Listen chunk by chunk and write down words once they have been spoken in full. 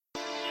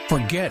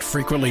Forget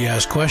frequently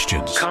asked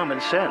questions. Common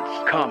sense,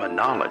 common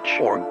knowledge,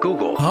 or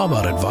Google. How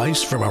about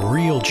advice from a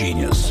real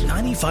genius?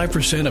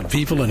 95% of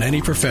people in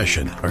any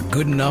profession are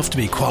good enough to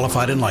be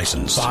qualified and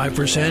licensed.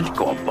 5%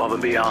 go above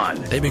and beyond.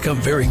 They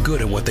become very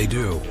good at what they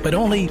do, but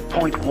only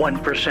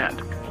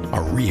 0.1%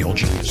 are real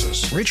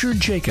geniuses. Richard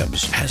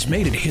Jacobs has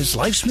made it his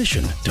life's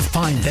mission to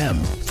find them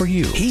for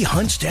you. He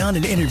hunts down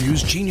and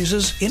interviews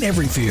geniuses in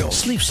every field: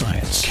 sleep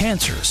science,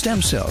 cancer,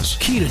 stem cells,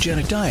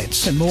 ketogenic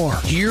diets, and more.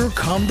 Here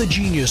come the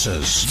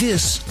geniuses.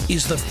 This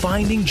is the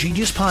Finding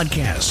Genius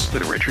Podcast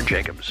with Richard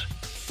Jacobs.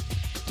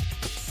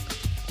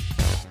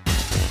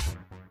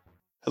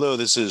 Hello,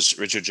 this is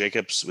Richard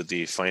Jacobs with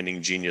the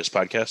Finding Genius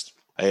Podcast.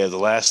 I have the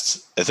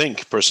last,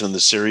 person in the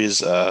series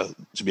to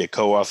be a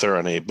co-author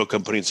on a book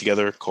I'm putting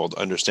together called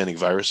Understanding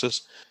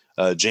Viruses.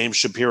 James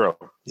Shapiro.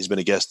 He's been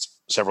a guest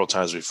several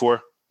times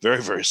before.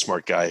 Very, very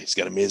smart guy. He's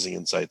got amazing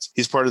insights.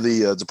 He's part of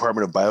the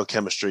Department of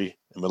Biochemistry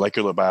and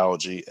Molecular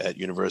Biology at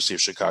University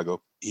of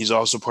Chicago. He's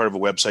also part of a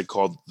website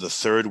called The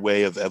Third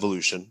Way of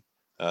Evolution.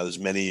 There's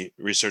many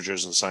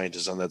researchers and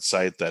scientists on that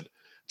site that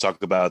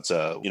talk about,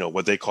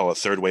 what they call a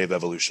third way of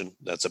evolution.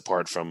 That's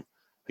apart from,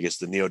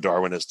 the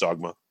neo-Darwinist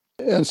dogma.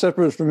 And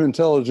separate from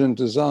intelligent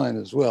design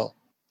as well.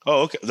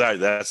 Oh, okay.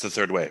 That's the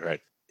third way, right?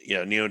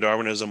 Yeah,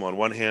 neo-Darwinism on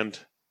one hand,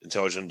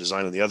 intelligent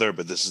design on the other,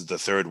 but this is the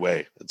third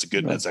way.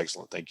 That's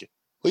excellent. Thank you.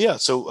 Well, yeah,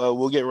 so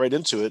we'll get right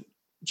into it.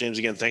 James,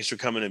 again, thanks for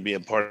coming and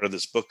being part of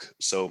this book.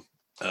 So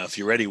if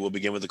you're ready, we'll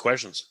begin with the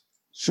questions.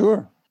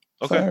 Sure.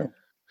 Okay. Fire.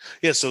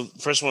 Yeah, so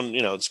first one,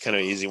 it's kind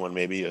of an easy one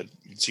maybe.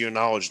 To your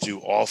knowledge, do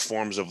all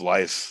forms of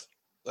life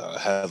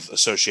have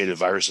associated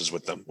viruses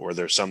with them, or are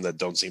there some that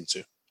don't seem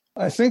to?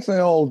 I think they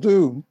all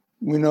do.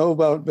 We know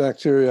about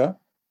bacteria,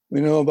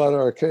 we know about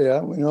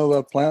archaea, we know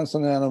about plants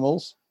and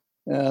animals,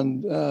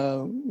 and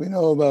we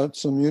know about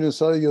some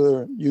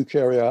unicellular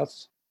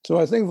eukaryotes. So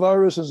I think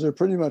viruses are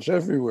pretty much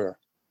everywhere.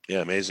 Yeah,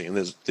 amazing. And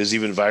there's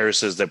even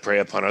viruses that prey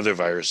upon other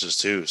viruses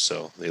too.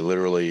 So they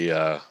literally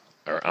are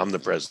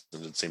omnipresent,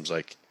 it seems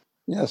like.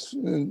 Yes,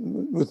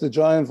 with the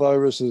giant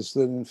viruses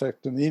that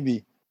infect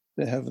amoebae,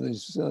 they have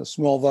these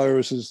small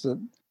viruses that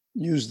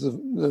use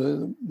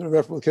the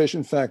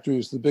replication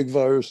factories the big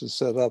viruses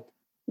set up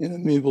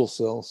in amoebal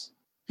cells.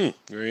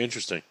 Very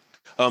interesting.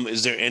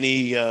 Is there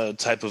any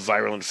type of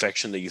viral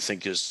infection that you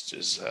think is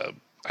just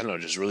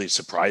really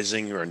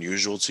surprising or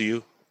unusual to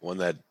you? One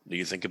that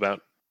you think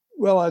about?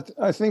 Well,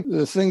 I think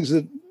the things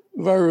that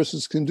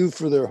viruses can do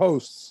for their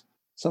hosts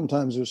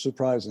sometimes are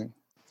surprising.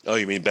 Oh,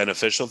 you mean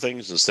beneficial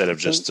things instead of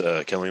just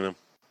killing them?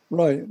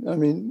 Right. I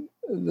mean,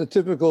 the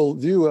typical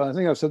view, I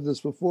think I've said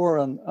this before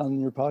on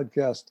your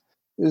podcast,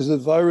 is that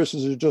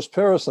viruses are just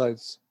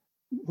parasites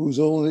whose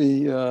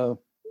only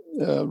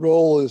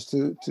role is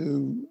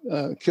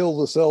to kill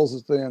the cells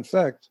that they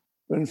infect.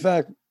 But in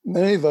fact,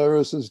 many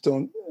viruses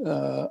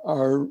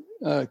are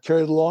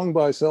carried along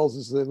by cells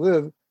as they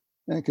live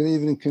and can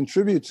even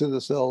contribute to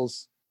the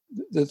cells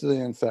that they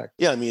infect.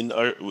 Yeah, I mean,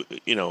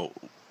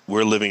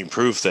 we're living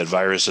proof that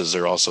viruses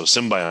are also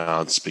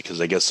symbionts,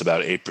 because I guess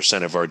about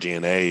 8% of our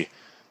DNA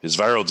is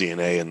viral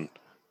DNA. And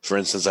for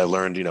instance, I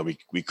learned,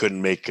 we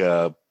couldn't make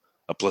a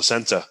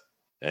placenta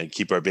and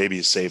keep our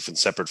babies safe and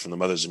separate from the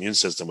mother's immune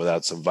system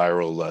without some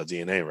viral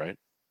DNA, right?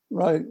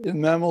 Right. In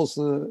mammals,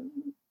 the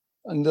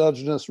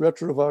endogenous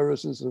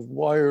retroviruses have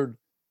wired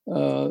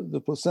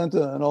the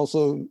placenta and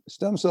also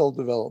stem cell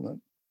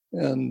development.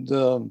 And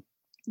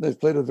they've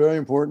played a very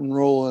important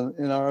role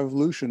in our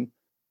evolution.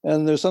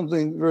 And there's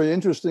something very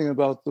interesting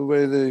about the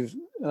way they've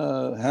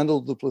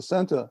handled the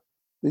placenta,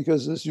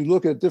 because as you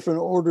look at different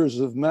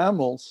orders of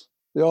mammals,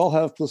 they all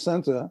have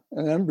placenta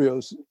and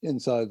embryos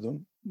inside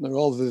them. They're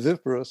all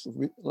viviparous,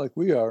 like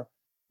we are.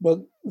 But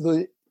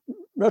the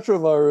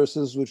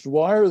retroviruses which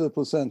wire the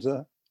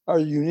placenta are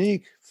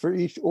unique for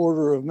each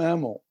order of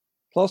mammal,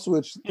 plus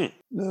which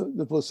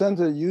the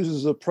placenta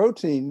uses a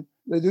protein.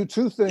 They do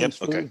two things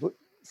for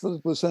the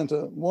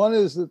placenta. One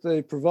is that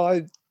they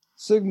provide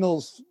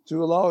signals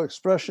to allow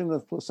expression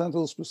of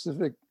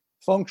placental-specific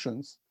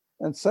functions.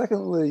 And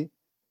secondly,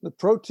 the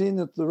protein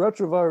that the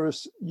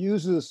retrovirus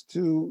uses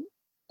to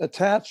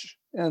attach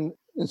and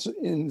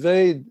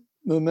invade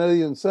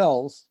mammalian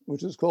cells,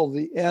 which is called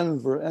the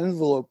ENV or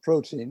envelope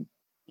protein,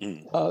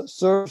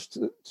 serves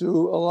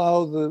to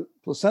allow the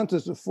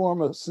placenta to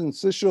form a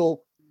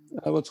syncytial,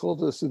 what's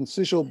called a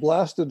syncytial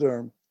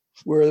blastoderm,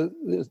 where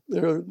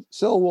their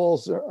cell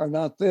walls are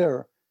not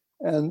there.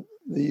 And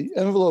the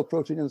envelope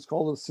protein is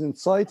called a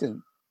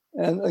syncytin.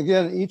 And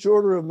again, each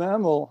order of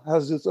mammal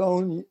has its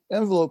own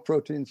envelope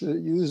proteins that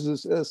it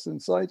uses as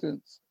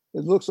syncytins.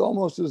 It looks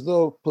almost as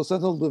though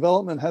placental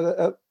development had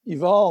to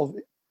evolve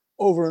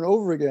over and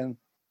over again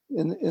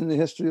in the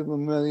history of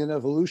mammalian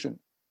evolution.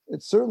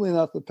 It's certainly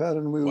not the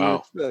pattern we would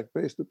expect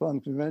based upon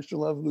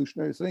conventional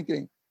evolutionary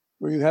thinking,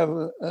 where you have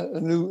a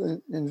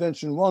new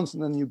invention once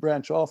and then you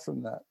branch off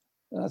from that.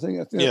 And I think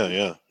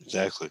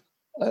exactly.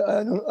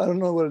 I don't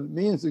know what it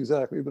means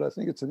exactly, but I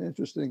think it's an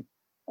interesting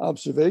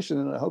observation,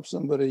 and I hope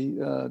somebody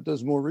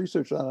does more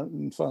research on it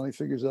and finally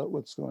figures out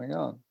what's going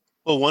on.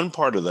 Well, one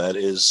part of that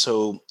is,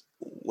 so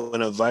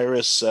when a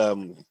virus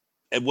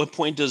at what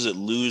point does it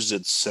lose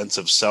its sense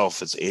of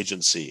self, its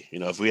agency?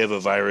 If we have a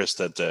virus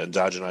that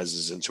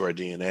endogenizes into our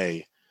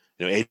DNA,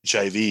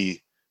 HIV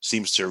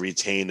seems to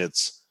retain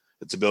its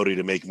ability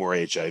to make more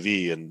HIV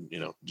and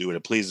do what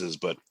it pleases.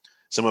 But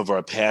some of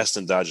our past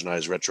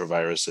endogenized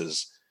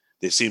retroviruses,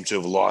 they seem to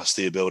have lost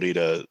the ability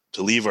to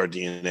leave our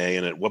DNA.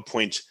 And at what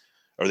point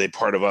are they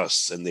part of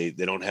us and they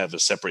don't have a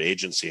separate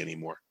agency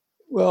anymore?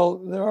 Well,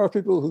 there are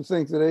people who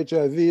think that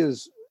HIV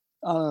is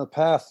on a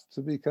path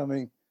to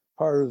becoming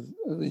part of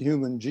the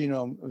human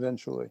genome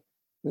eventually.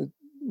 That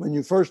when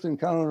you first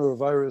encounter a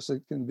virus,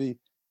 it can be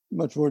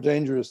much more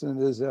dangerous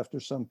than it is after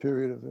some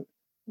period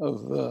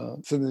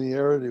of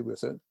familiarity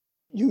with it.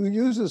 You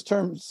use this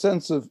term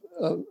sense of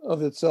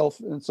itself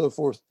and so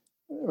forth,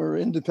 or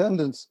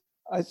independence.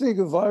 I think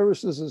of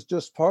viruses as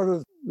just part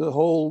of the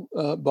whole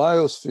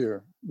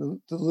biosphere, the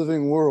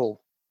living world.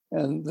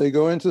 And they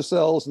go into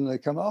cells and they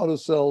come out of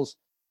cells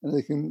and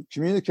they can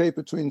communicate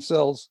between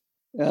cells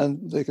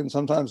and they can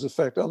sometimes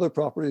affect other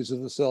properties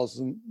of the cells.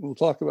 And we'll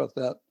talk about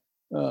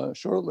that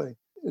shortly.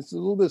 It's a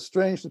little bit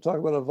strange to talk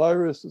about a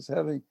virus as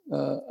having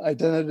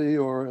identity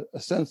or a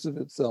sense of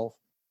itself.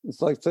 It's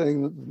like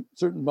saying that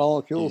certain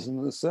molecules in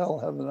the cell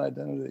have an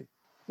identity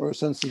or a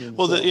sense of themselves.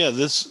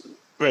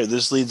 Well,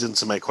 this leads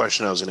into my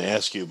question I was going to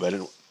ask you, but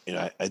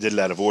I did it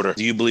out of order.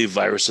 Do you believe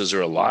viruses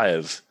are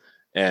alive?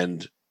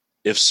 And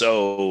if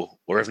so,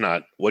 or if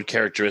not, what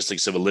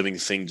characteristics of a living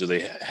thing do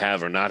they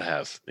have or not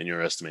have in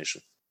your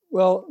estimation?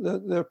 Well,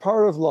 they're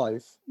part of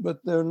life, but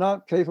they're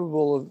not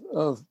capable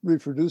of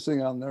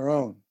reproducing on their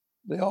own.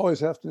 They always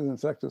have to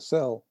infect a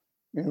cell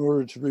in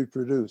order to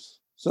reproduce.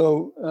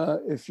 So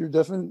if your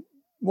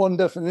one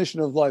definition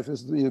of life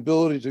is the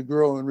ability to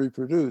grow and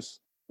reproduce,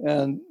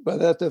 and by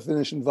that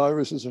definition,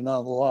 viruses are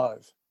not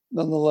alive.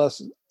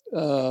 Nonetheless,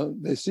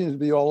 they seem to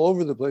be all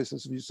over the place,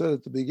 as you said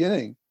at the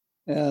beginning.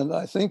 And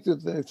I think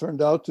that they've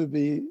turned out to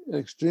be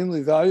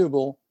extremely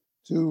valuable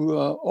to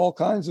all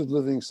kinds of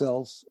living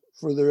cells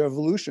for their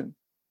evolution.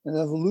 And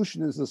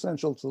evolution is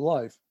essential to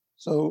life.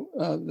 So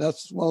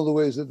that's one of the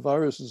ways that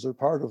viruses are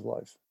part of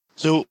life.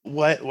 So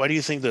why do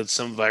you think that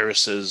some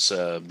viruses,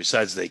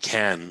 besides they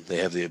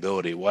have the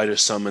ability, why do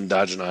some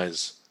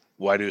endogenize?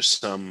 Why do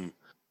some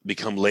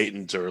become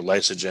latent or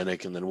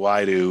lysogenic? And then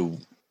why do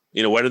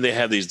they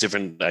have these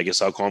different, I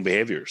guess I'll call them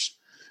behaviors?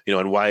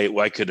 And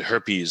why could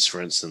herpes,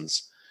 for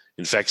instance,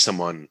 infect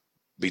someone,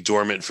 be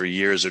dormant for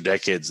years or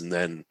decades, and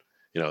then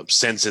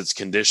sense its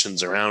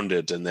conditions around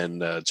it, and then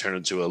turn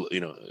into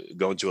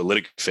go into a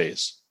lytic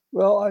phase?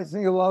 Well, I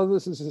think a lot of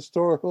this is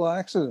historical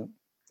accident.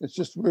 It's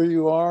just where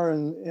you are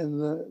in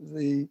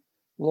the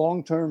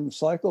long-term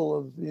cycle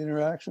of the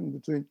interaction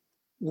between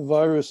the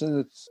virus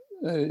and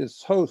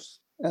its host.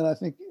 And I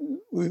think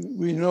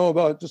we know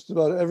about just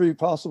about every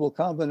possible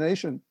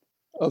combination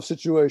of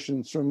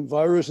situations, from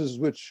viruses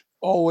which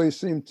always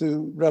seem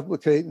to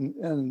replicate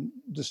and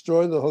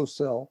destroy the host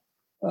cell,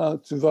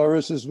 to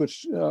viruses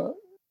which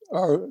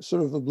are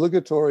sort of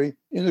obligatory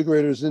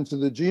integrators into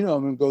the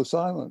genome and go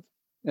silent.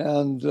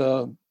 And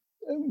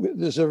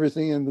there's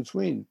everything in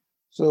between.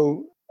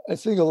 So I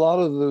think a lot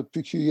of the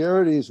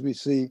peculiarities we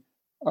see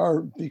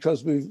are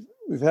because we've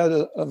had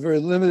a very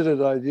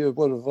limited idea of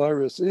what a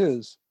virus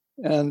is.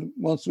 And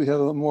once we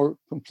have a more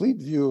complete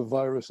view of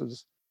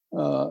viruses,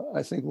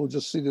 I think we'll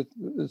just see that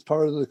it's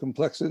part of the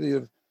complexity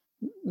of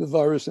the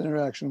virus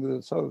interaction with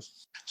its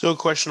hosts. So a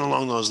question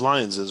along those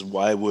lines is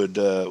why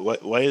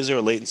is there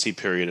a latency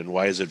period and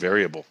why is it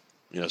variable?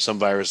 Some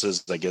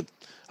viruses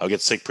I'll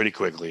get sick pretty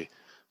quickly.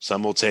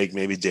 Some will take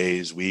maybe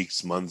days,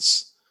 weeks,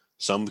 months.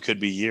 Some could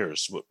be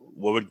years.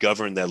 What would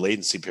govern that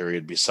latency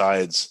period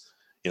besides,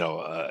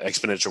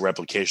 exponential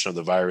replication of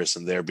the virus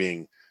and there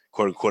being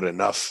quote unquote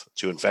enough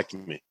to infect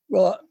me?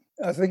 Well,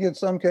 I think in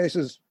some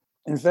cases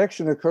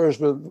infection occurs,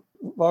 but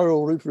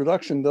viral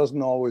reproduction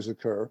doesn't always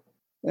occur.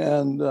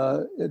 And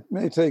it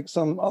may take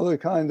some other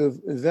kind of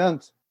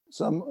event,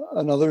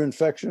 another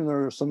infection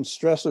or some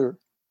stressor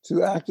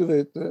to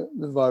activate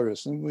the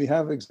virus. And we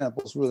have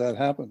examples where that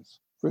happens.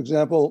 For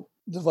example,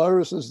 the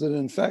viruses that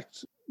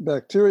infect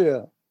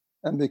bacteria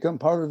and become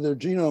part of their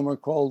genome are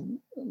called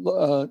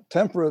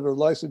temperate or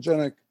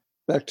lysogenic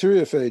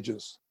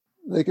bacteriophages.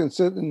 They can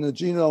sit in the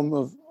genome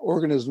of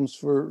organisms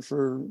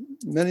for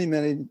many,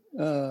 many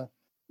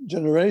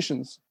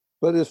generations.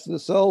 But if the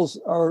cells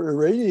are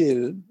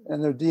irradiated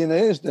and their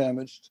DNA is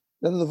damaged,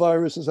 then the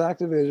virus is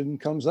activated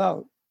and comes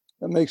out.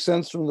 That makes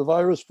sense from the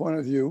virus point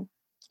of view.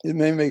 It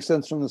may make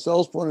sense from the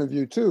cell's point of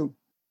view too.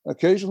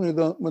 Occasionally,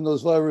 when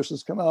those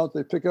viruses come out,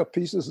 they pick up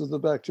pieces of the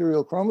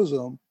bacterial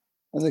chromosome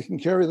and they can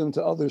carry them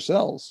to other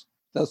cells.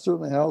 That's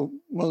certainly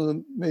one of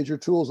the major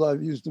tools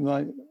I've used in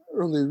my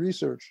early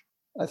research.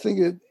 I think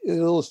it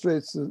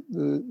illustrates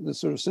the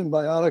sort of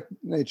symbiotic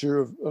nature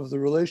of the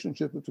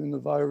relationship between the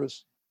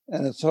virus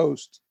and its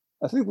host.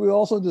 I think we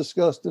also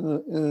discussed in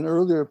an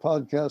earlier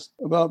podcast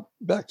about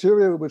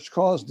bacteria which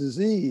cause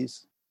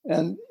disease.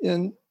 And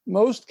in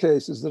most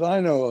cases that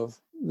I know of,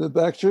 the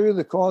bacteria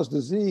that cause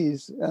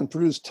disease and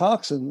produce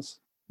toxins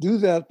do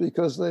that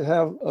because they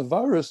have a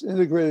virus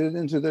integrated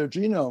into their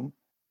genome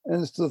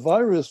and it's the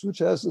virus which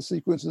has the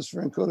sequences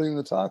for encoding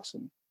the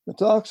toxin. The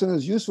toxin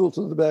is useful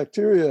to the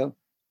bacteria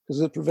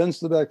because it prevents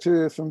the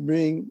bacteria from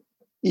being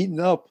eaten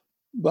up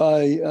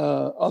by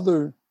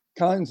other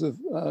kinds of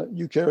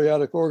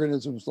eukaryotic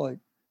organisms like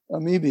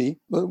amoebae.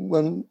 But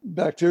when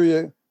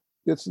bacteria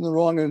gets in the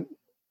wrong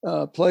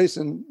place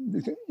and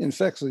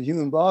infects the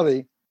human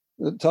body,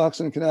 the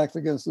toxin can act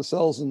against the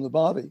cells in the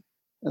body.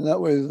 And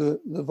that way the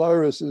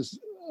virus is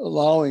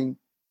allowing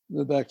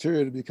the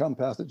bacteria to become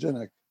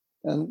pathogenic.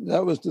 And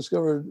that was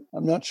discovered,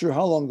 I'm not sure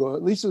how long ago,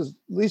 at least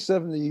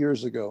 70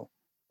 years ago.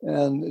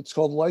 And it's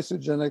called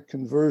lysogenic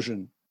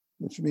conversion,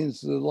 which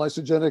means the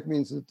lysogenic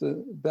means that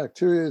the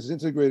bacteria is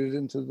integrated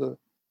into the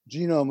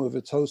genome of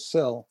its host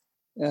cell.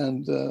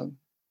 And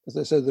as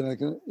I said,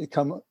 then it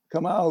can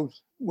come out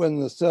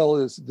when the cell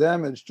is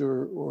damaged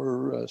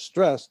or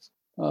stressed.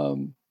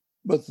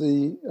 But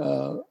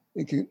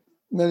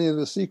many of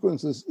the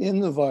sequences in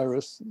the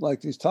virus,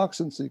 like these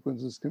toxin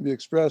sequences, can be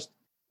expressed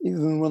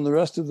even when the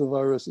rest of the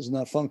virus is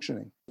not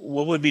functioning.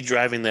 What would be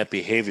driving that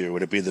behavior?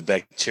 Would it be the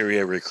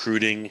bacteria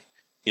recruiting,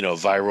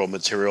 viral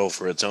material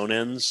for its own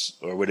ends,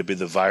 or would it be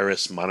the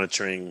virus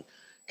monitoring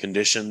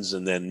conditions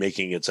and then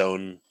making its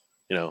own?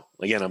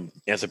 Again, I'm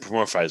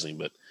anthropomorphizing,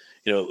 but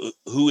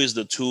who is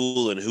the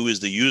tool and who is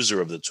the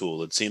user of the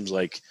tool? It seems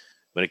like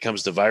when it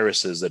comes to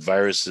viruses, that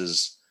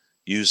viruses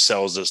use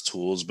cells as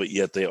tools, but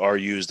yet they are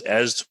used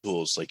as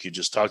tools, like you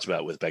just talked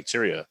about with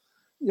bacteria.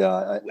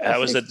 Yeah.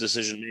 How is that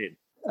decision made?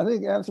 I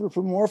think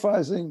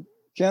anthropomorphizing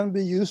can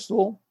be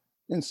useful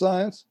in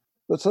science,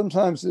 but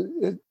sometimes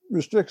it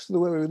restricts the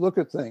way we look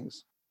at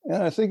things.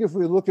 And I think if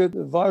we look at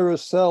the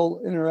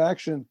virus-cell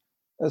interaction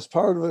as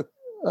part of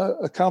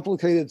a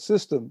complicated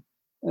system,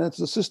 and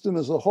it's a system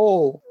as a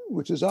whole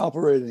which is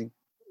operating,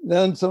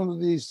 then some of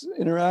these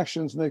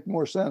interactions make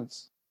more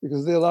sense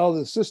because they allow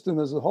the system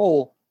as a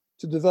whole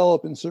to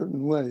develop in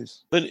certain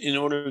ways. But in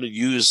order to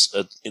use,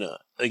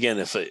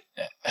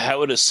 how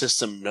would a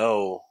system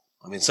know?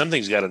 I mean,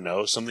 something's got to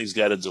know. Something's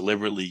got to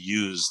deliberately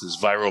use this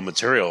viral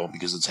material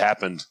because it's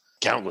happened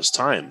countless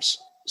times.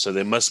 So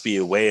there must be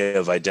a way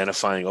of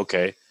identifying,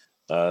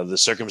 the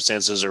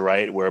circumstances are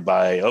right,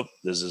 whereby,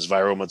 there's this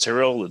viral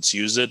material, let's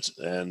use it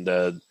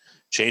and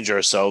change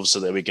ourselves so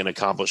that we can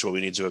accomplish what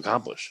we need to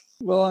accomplish.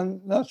 Well, I'm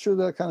not sure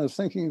that kind of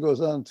thinking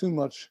goes on too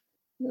much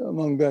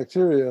among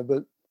bacteria,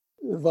 but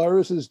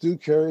viruses do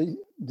carry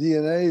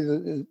DNA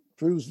that it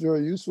proves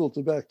very useful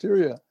to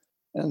bacteria.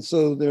 And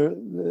so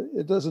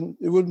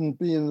it wouldn't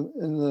be in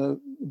the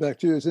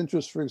bacteria's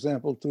interest, for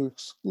example, to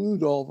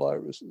exclude all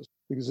viruses,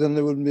 because then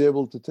they wouldn't be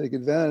able to take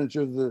advantage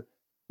of the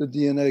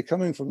DNA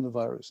coming from the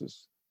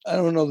viruses. I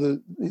don't know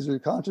that these are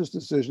conscious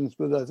decisions,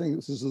 but I think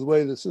this is the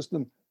way the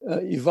system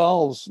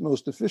evolves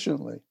most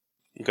efficiently.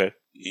 Okay.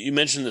 You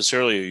mentioned this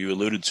earlier, you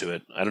alluded to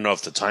it. I don't know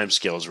if the time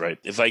scale is right.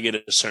 If I get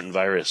a certain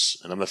virus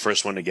and I'm the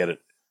first one to get it,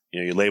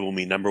 you label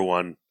me number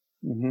one,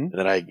 and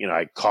then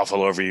I cough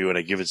all over you and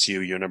I give it to you,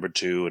 you're number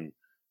two, and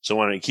so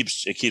on. It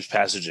keeps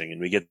passaging, and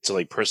we get to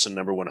like person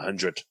number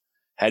 100.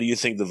 How do you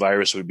think the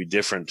virus would be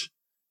different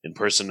in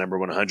person number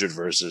 100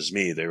 versus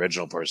me, the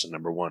original person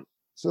number one?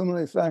 So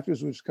many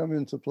factors which come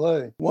into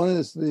play. One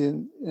is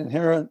the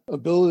inherent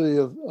ability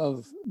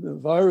of the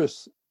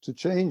virus to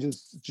change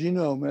its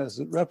genome as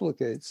it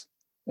replicates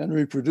and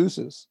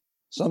reproduces.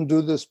 Some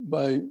do this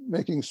by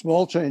making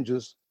small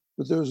changes,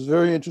 but there was a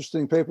very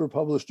interesting paper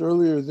published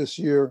earlier this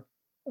year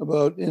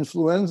about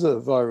influenza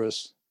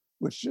virus,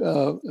 which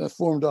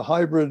formed a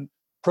hybrid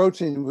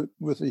protein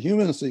with a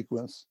human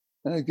sequence,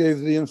 and it gave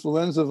the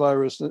influenza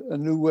virus a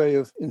new way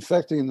of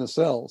infecting the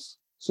cells.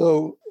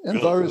 So,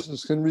 and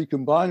viruses can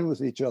recombine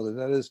with each other.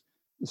 That is,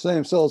 the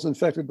same cells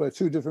infected by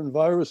two different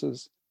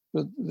viruses,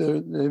 but they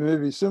may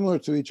be similar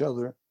to each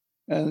other,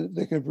 and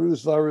they can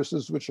produce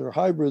viruses which are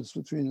hybrids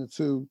between the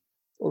two,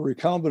 or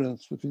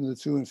recombinants between the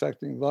two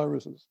infecting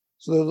viruses.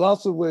 So there are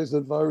lots of ways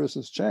that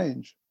viruses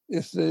change.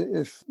 If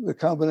the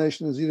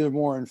combination is either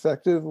more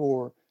infective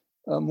or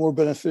more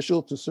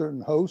beneficial to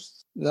certain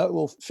hosts, that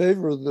will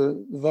favor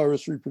the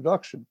virus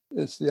reproduction.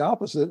 It's the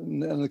opposite,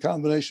 and the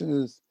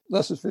combination is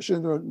less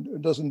efficient or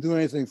doesn't do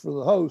anything for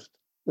the host,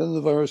 then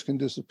the virus can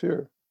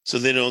disappear. So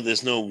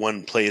there's no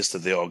one place that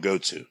they all go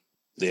to.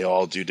 They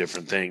all do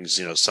different things.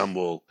 Some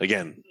will,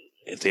 again,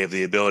 if they have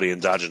the ability to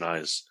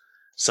endogenize,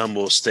 some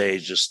will stay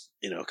just,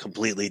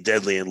 completely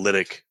deadly and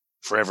lytic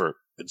forever.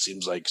 It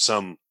seems like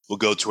some will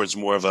go towards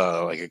more of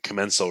a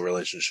commensal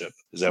relationship.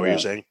 Is that what you're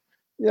saying?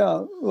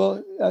 Yeah,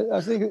 well, I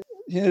think it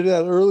hinted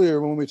at earlier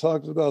when we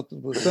talked about the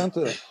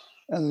placenta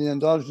and the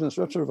endogenous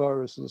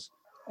retroviruses.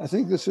 I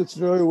think this fits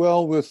very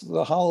well with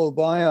the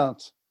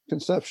holobiont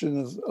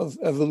conception of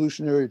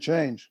evolutionary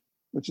change,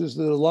 which is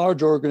that a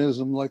large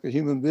organism like a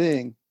human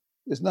being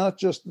is not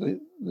just the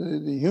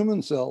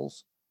human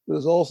cells, but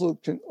is also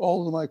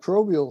all the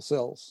microbial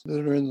cells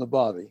that are in the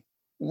body.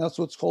 And that's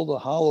what's called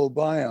a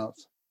holobiont.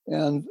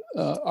 And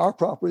our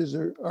properties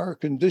are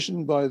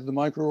conditioned by the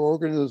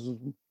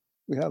microorganisms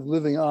we have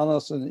living on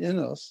us and in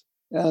us.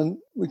 And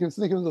we can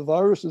think of the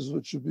viruses,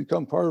 which have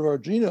become part of our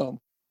genome,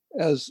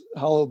 as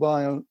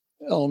holobiont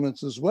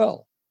elements as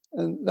well.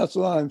 And that's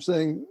why I'm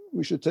saying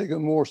we should take a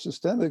more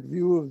systemic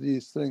view of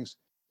these things.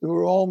 They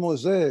were all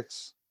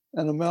mosaics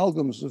and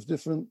amalgams of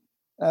different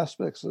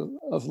aspects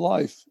of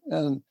life.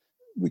 And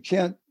we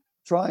can't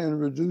try and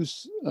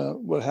reduce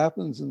what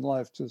happens in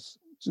life to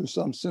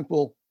some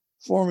simple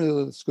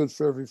formula that's good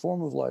for every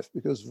form of life,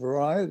 because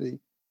variety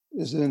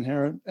is an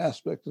inherent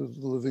aspect of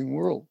the living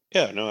world.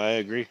 Yeah, no, I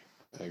agree.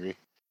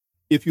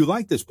 If you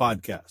like this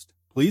podcast,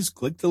 please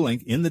click the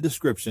link in the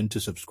description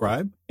to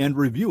subscribe and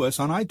review us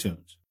on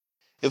iTunes.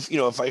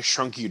 If I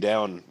shrunk you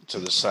down to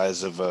the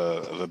size of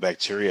a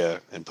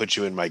bacteria and put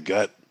you in my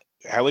gut,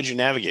 how would you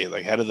navigate?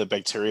 Like, how do the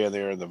bacteria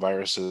there and the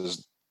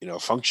viruses,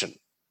 function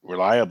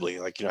reliably?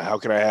 Like, how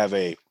could I have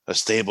a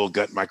stable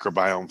gut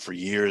microbiome for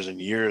years and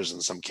years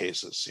in some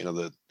cases?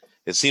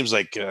 It seems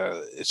like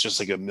it's just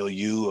like a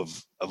milieu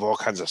of all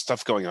kinds of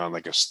stuff going on,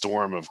 like a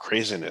storm of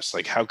craziness.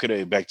 Like, how could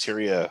a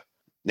bacteria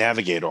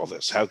navigate all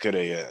this? How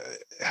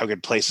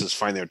could places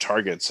find their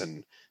targets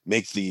and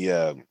make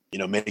the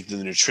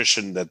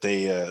nutrition that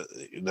they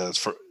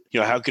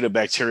how could a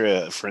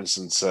bacteria, for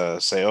instance,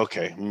 say,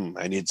 okay,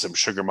 I need some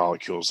sugar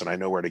molecules and I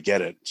know where to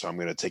get it, so I'm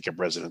going to take up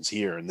residence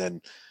here, and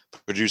then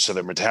produce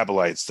other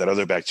metabolites that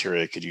other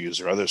bacteria could use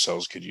or other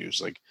cells could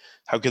use? Like,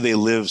 how could they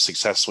live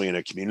successfully in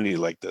a community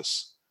like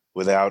this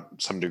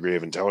without some degree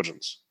of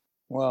intelligence?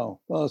 Wow,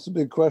 well, that's a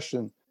big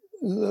question.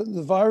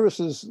 The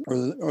viruses,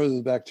 or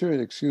the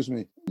bacteria,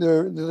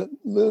 they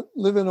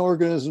live in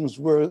organisms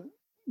where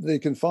they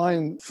can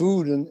find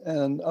food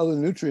and other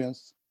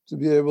nutrients to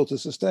be able to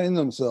sustain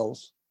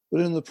themselves.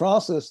 But in the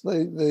process,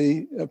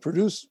 they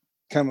produce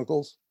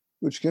chemicals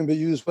which can be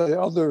used by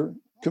other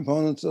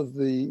components of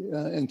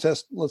the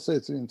intestine, let's say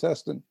it's the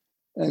intestine,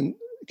 and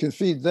can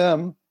feed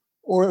them,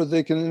 or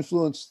they can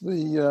influence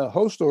the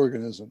host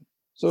organism.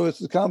 So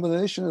it's a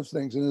combination of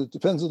things, and it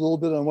depends a little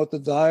bit on what the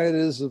diet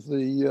is of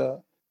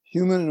the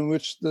human in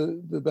which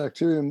the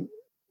bacterium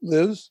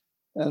lives.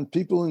 And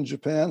people in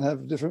Japan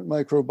have different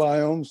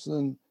microbiomes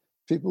than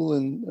people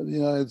in the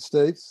United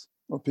States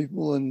or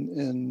people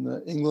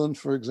in England,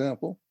 for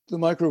example. The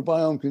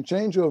microbiome can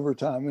change over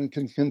time and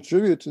can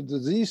contribute to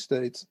disease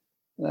states.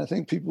 And I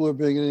think people are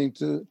beginning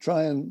to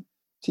try and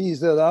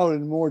tease that out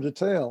in more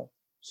detail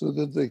so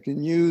that they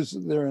can use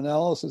their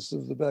analysis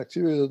of the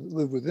bacteria that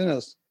live within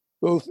us,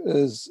 both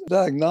as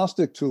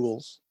diagnostic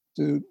tools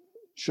to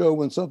show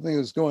when something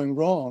is going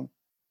wrong,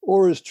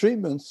 or as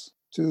treatments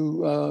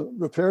to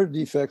repair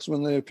defects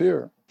when they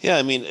appear. Yeah,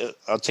 I mean,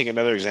 I'll take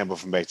another example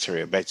from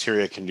bacteria.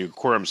 Bacteria can do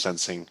quorum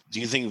sensing. Do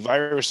you think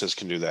viruses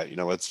can do that?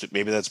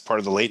 Maybe that's part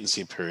of the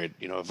latency period.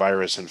 A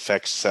virus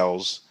infects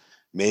cells.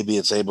 Maybe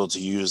it's able to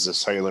use the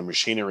cellular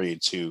machinery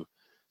to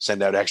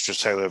send out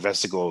extracellular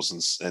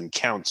vesicles and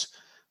count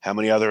how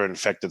many other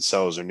infected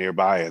cells are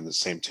nearby in the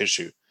same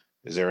tissue.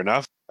 Is there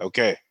enough?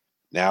 Okay,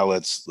 now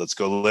let's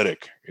go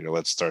lytic.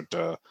 Let's start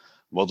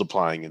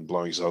multiplying and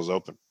blowing cells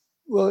open.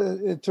 Well,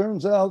 it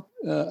turns out,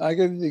 I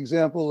gave you the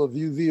example of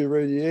UV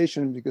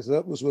irradiation because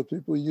that was what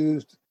people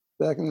used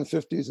back in the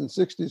 50s and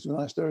 60s when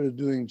I started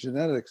doing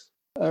genetics.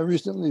 I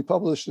recently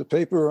published a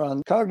paper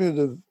on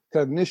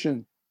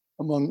cognition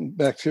among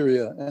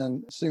bacteria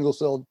and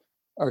single-celled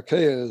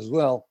archaea as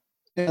well.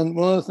 And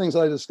one of the things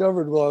I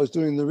discovered while I was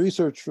doing the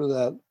research for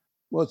that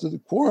was that the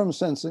quorum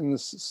sensing,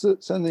 the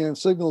sending of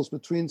signals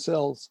between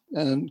cells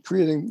and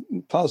creating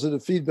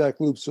positive feedback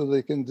loops so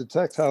they can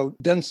detect how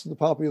dense the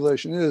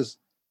population is,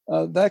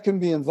 that can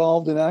be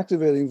involved in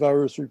activating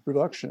virus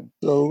reproduction.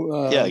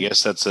 So I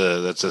guess that's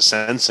a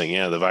sensing.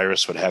 Yeah, the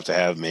virus would have to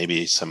have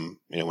maybe some,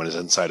 when it's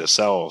inside a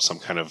cell, some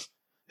kind of,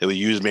 it would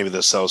use maybe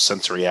the cell's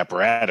sensory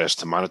apparatus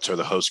to monitor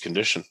the host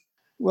condition.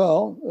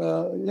 Well,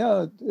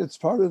 it's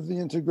part of the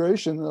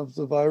integration of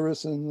the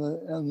virus and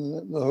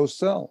the host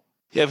cell.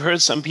 Yeah, I've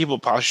heard some people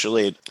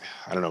postulate,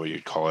 I don't know what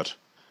you'd call it,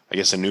 I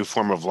guess a new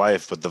form of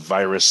life, but the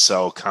virus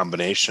cell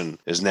combination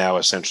is now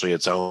essentially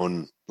its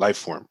own life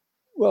form.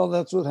 Well,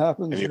 that's what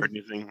happens. Have you heard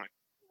anything?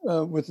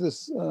 With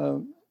this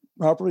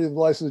property of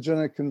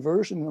lysogenic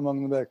conversion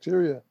among the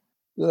bacteria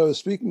that I was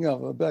speaking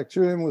of. A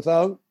bacterium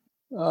without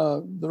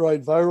the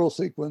right viral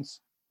sequence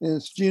in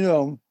its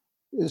genome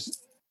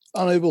is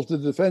unable to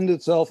defend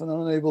itself and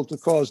unable to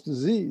cause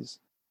disease.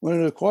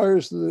 When it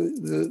acquires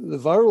the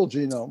viral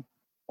genome,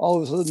 all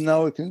of a sudden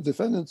now it can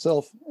defend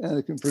itself and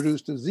it can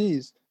produce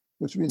disease,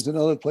 which means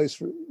another place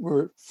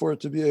for it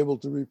to be able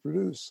to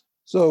reproduce.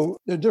 So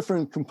there are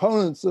different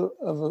components of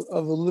a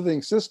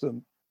living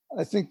system.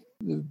 I think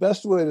the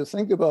best way to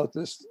think about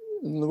this,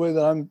 and the way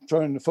that I'm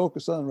trying to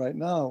focus on right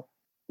now,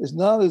 is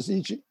not as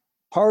each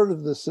part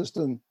of the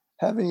system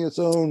having its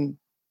own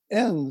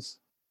ends,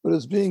 but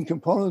as being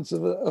components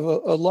of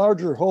a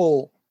larger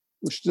whole,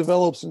 which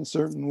develops in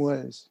certain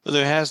ways. But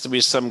there has to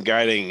be some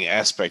guiding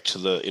aspect to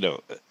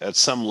the, at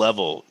some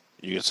level,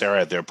 you can say, all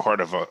right, they're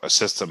part of a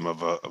system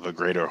of a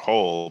greater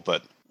whole,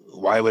 but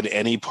why would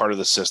any part of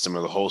the system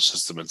or the whole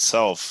system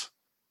itself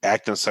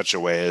act in such a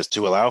way as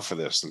to allow for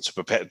this and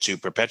to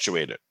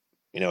perpetuate it?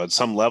 At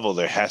some level,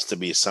 there has to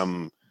be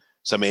some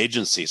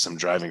agency, some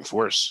driving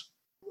force.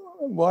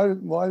 Why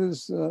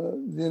does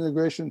the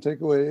integration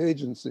take away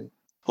agency?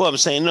 Well, I'm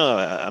saying no.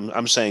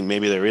 I'm saying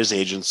maybe there is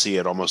agency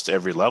at almost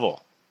every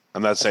level.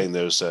 I'm not saying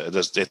there's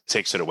it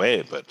takes it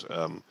away, but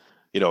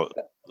you know,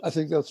 I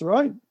think that's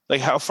right.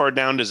 like how far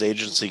down does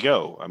agency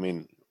go? I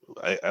mean,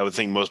 I would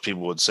think most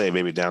people would say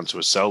maybe down to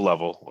a cell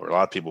level, or a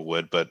lot of people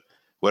would. But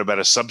what about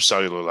a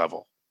subcellular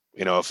level?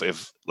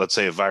 If let's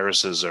say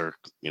viruses are,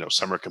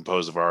 some are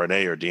composed of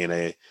RNA or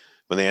DNA,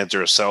 when they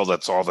enter a cell,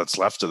 that's all that's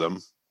left of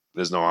them.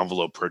 There's no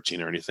envelope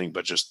protein or anything,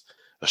 but just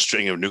a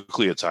string of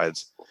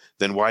nucleotides.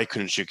 Then why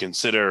couldn't you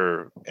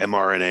consider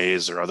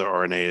mRNAs or other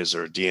RNAs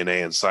or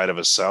DNA inside of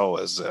a cell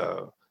as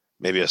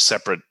maybe a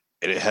separate?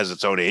 It has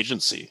its own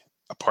agency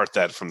apart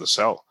that from the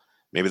cell.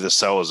 Maybe the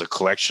cell is a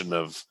collection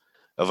of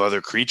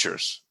other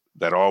creatures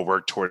that all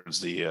work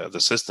towards the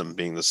system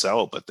being the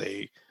cell, but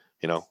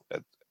you know,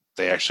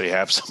 they actually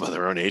have some of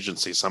their own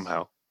agency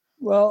somehow.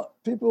 Well,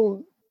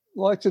 people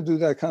like to do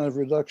that kind of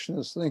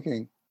reductionist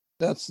thinking.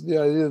 That's the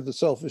idea of the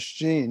selfish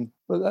gene.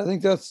 But I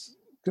think that's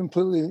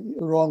completely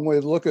the wrong way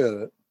to look at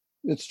it.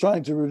 It's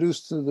trying to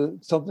reduce to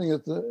something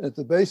at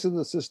the base of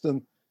the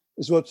system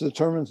is what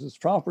determines its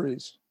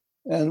properties.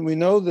 And we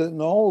know that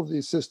in all of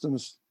these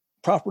systems,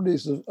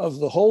 properties of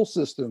the whole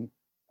system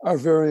are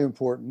very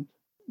important.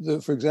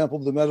 For example,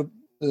 the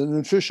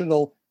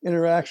nutritional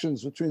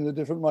interactions between the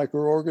different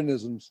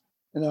microorganisms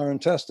in our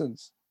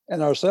intestines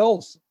and our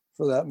cells,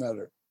 for that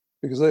matter,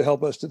 because they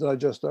help us to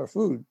digest our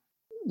food.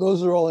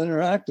 Those are all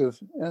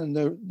interactive and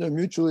they're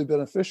mutually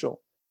beneficial.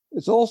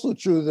 It's also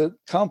true that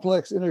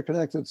complex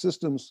interconnected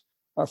systems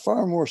are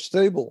far more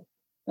stable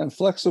and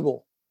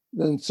flexible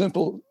than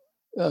simple,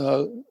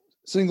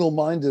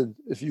 single-minded,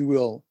 if you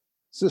will,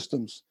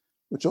 systems,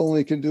 which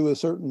only can do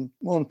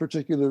one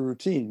particular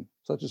routine,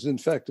 such as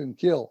infect and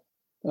kill.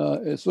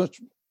 It's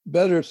much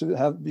better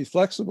to be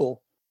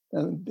flexible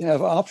and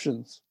have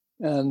options,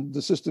 and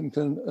the system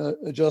can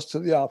adjust to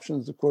the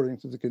options according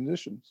to the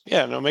conditions.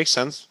 Yeah, no, it makes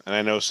sense. And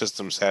I know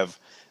systems have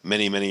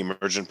many, many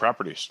emergent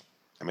properties.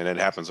 I mean, it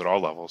happens at all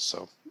levels.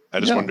 So I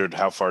just wondered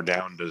how far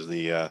down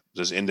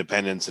does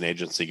independence and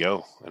agency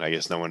go? And I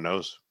guess no one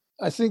knows.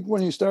 I think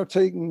when you start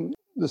taking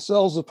the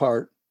cells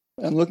apart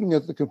and looking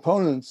at the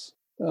components,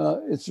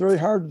 it's very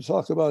hard to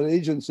talk about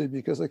agency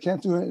because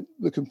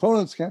the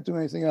components can't do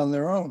anything on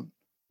their own.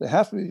 They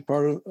have to be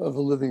part of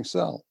a living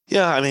cell.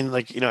 Yeah, I mean,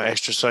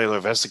 extracellular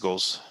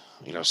vesicles,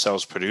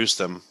 cells produce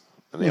them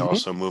and they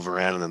also move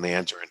around and then they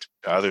enter into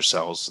other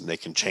cells and they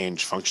can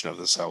change function of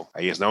the cell.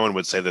 I guess no one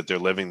would say that they're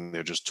living,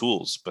 they're just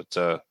tools,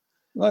 but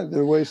right,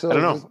 they're ways cells I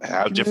don't know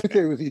how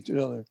communicate with each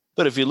other.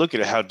 But if you look at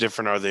it, how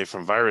different are they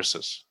from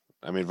viruses?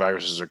 I mean,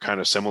 viruses are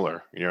kind of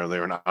similar.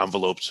 They're an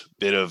enveloped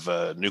bit of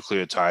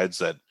nucleotides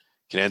that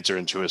can enter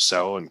into a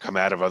cell and come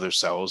out of other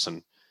cells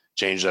and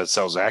change that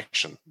cell's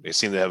action. They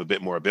seem to have a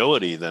bit more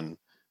ability than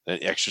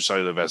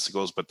extracellular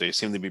vesicles, but they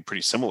seem to be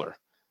pretty similar,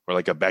 or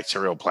like a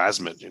bacterial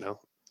plasmid,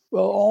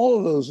 Well, all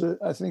of those,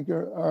 I think,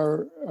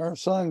 are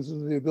signs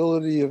of the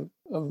ability of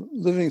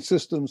living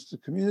systems to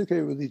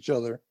communicate with each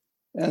other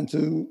and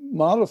to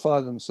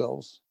modify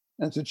themselves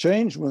and to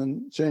change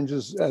when change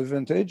is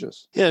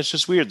advantageous. Yeah, it's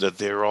just weird that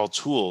they're all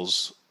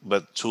tools,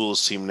 but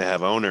tools seem to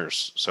have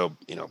owners. So,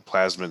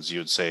 plasmids, you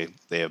would say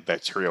they have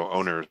bacterial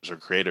owners or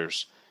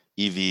creators.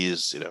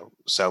 EVs,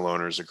 cell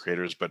owners or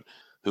creators, but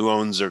who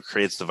owns or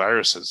creates the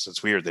viruses?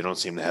 It's weird. They don't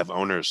seem to have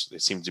owners. They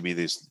seem to be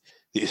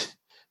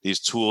these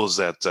tools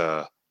that,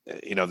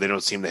 they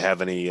don't seem to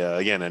have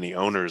any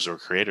owners or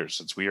creators.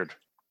 It's weird.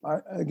 I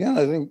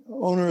think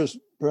owner is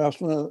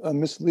perhaps a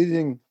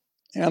misleading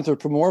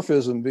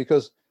anthropomorphism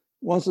because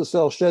once the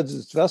cell sheds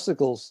its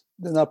vesicles,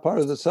 they're not part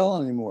of the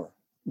cell anymore.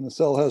 And the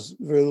cell has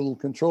very little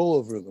control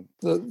over them.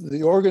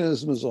 The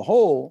organism as a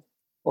whole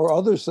or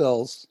other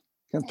cells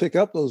can pick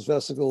up those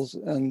vesicles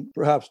and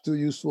perhaps do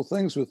useful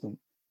things with them.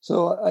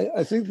 So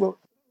I think what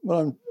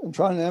I'm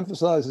trying to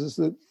emphasize is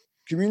that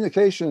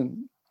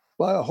communication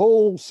by a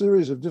whole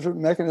series of different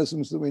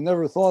mechanisms that we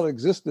never thought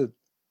existed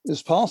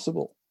is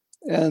possible.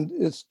 And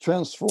it's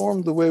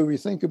transformed the way we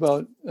think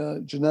about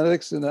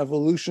genetics and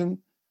evolution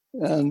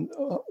and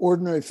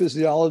ordinary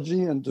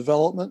physiology and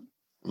development.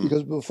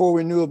 Because before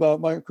we knew about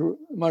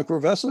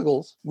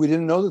microvesicles, we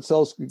didn't know that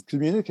cells could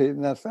communicate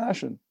in that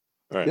fashion.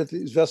 Right. Yet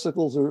these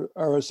vesicles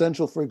are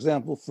essential, for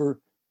example, for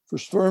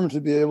sperm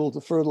to be able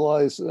to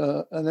fertilize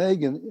an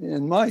egg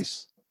in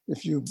mice.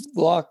 If you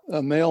block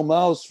a male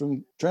mouse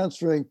from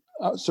transferring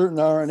certain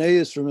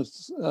RNAs from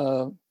its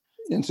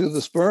into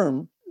the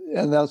sperm,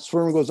 and that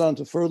sperm goes on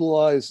to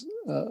fertilize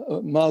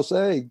a mouse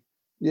egg,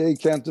 the egg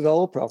can't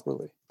develop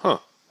properly. Huh,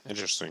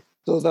 interesting.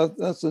 So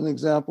that's an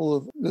example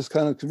of this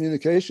kind of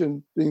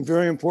communication being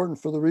very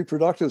important for the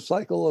reproductive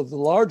cycle of the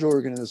large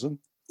organism,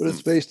 but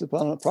it's based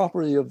upon a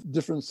property of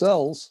different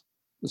cells,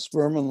 the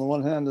sperm on the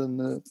one hand and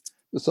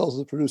the cells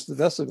that produce the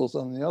vesicles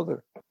on the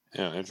other.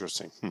 Yeah,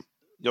 interesting.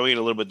 Going in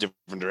a little bit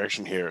different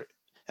direction here,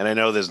 and I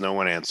know there's no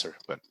one answer,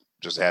 but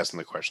just asking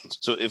the questions.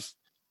 So if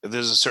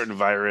there's a certain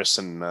virus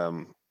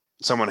and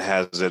someone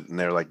has it and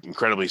they're like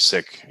incredibly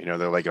sick,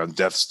 they're like on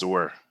death's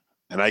door,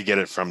 and I get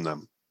it from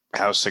them,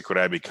 how sick would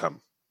I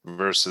become?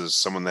 Versus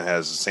someone that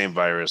has the same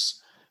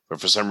virus or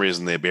for some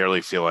reason they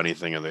barely feel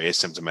anything and they're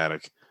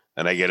asymptomatic,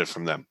 and I get it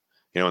from them.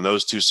 In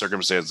those two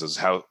circumstances,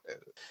 how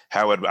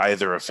would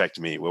either affect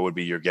me? What would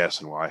be your guess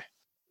and why?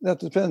 That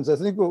depends. I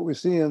think what we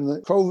see in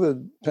the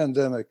COVID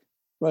pandemic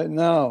right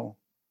now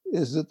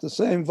is that the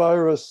same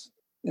virus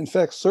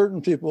infects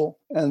certain people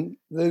and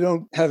they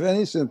don't have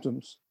any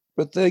symptoms,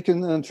 but they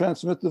can then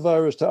transmit the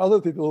virus to other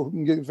people who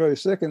can get very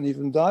sick and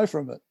even die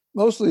from it.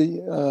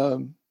 Mostly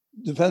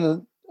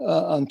dependent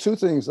on two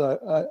things,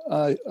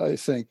 I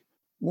think.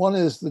 One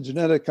is the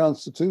genetic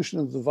constitution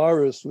of the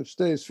virus, which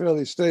stays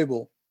fairly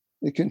stable.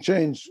 It can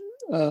change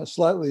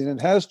slightly, and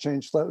it has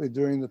changed slightly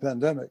during the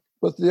pandemic.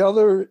 But the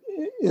other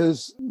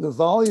is the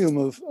volume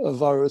of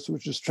virus,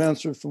 which is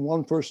transferred from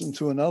one person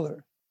to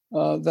another.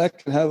 That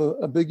can have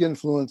a big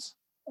influence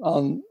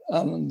on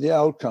the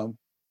outcome.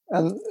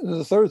 And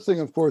the third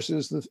thing, of course,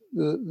 is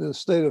the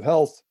state of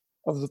health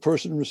of the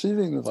person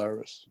receiving the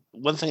virus.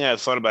 One thing I've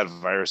thought about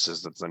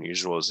viruses that's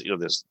unusual is,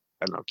 there's,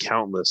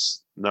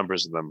 countless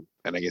numbers of them.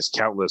 And I guess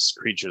countless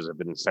creatures have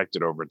been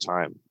infected over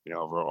time,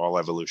 over all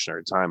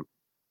evolutionary time.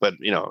 But,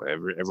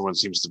 everyone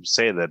seems to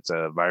say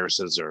that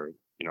viruses are,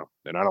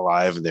 they're not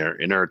alive and they're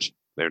inert.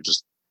 They're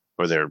just,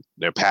 or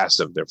they're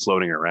passive. They're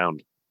floating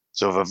around.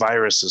 So if a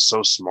virus is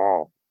so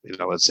small,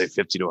 let's say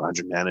 50 to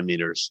 100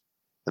 nanometers,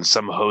 and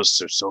some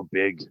hosts are so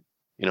big,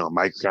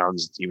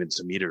 microns, even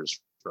to meters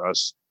for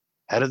us,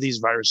 how do these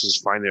viruses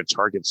find their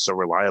targets so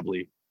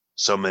reliably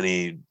so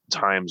many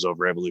times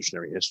over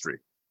evolutionary history?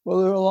 Well,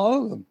 there are a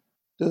lot of them.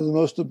 They're the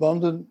most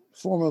abundant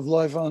form of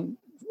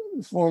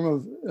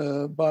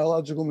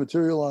biological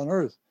material on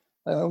Earth.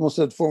 I almost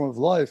said form of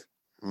life.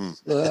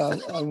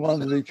 I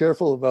wanted to be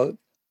careful about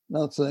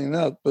not saying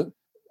that. But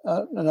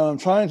and I'm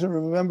trying to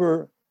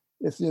remember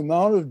if the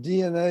amount of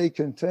DNA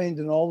contained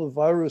in all the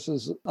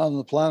viruses on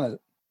the planet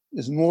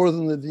is more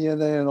than the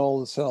DNA in all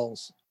the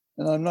cells.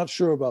 And I'm not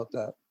sure about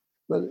that.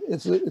 But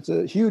it's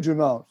a huge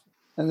amount.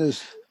 And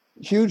there's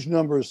huge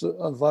numbers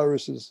of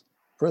viruses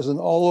present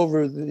all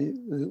over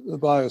the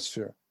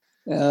biosphere.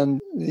 And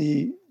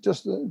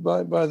just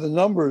by the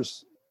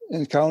numbers,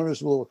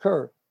 encounters will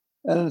occur.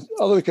 And in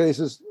other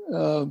cases,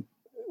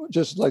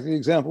 just like the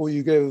example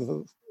you gave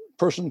of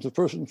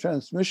person-to-person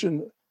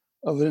transmission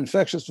of an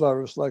infectious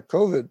virus like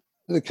COVID,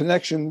 the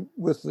connection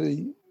with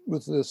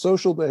the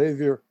social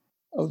behavior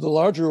of the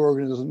larger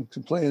organism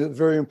can play a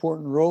very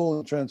important role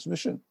in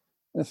transmission.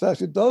 In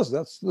fact, it does.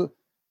 That's the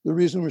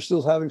reason we're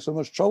still having so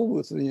much trouble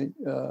with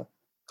the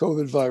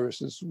COVID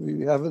viruses.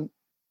 We haven't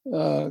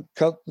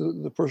cut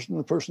the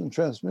person-to-person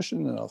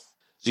transmission enough.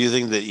 Do you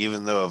think that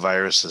even though a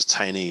virus is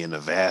tiny in a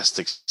vast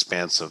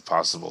expanse of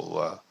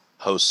possible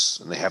hosts,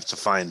 and they have to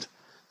find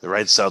the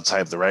right cell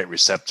type, the right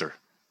receptor,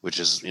 which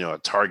is, a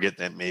target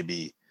that may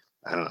be,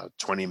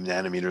 20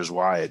 nanometers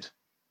wide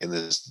in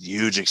this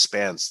huge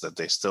expanse, that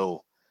they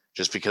still,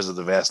 just because of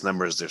the vast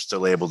numbers, they're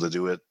still able to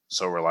do it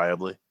so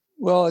reliably?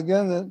 Well,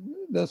 again,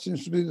 that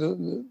seems to be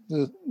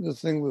the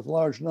thing with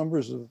large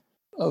numbers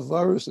of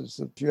viruses.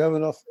 If you have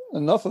enough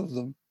of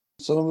them,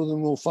 some of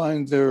them will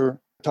find their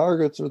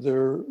targets or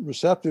their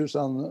receptors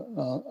on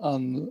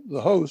the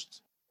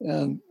host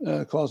and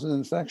cause an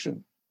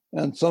infection.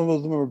 And some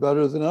of them are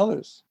better than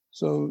others.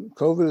 So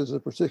COVID is a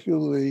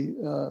particularly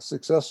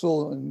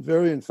successful and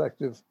very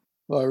infective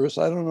virus.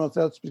 I don't know if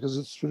that's because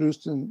it's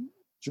produced in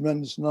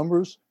tremendous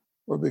numbers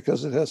or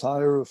because it has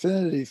higher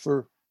affinity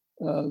for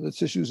the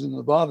tissues in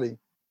the body.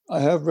 I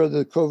have read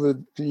that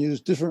COVID can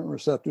use different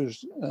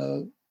receptors,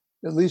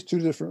 at least two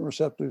different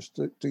receptors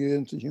to get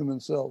into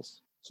human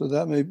cells. So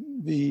that may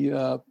be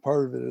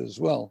part of it as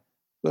well.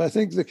 But I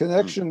think the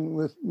connection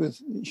with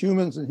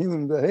humans and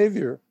human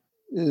behavior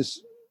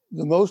is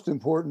the most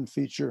important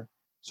feature,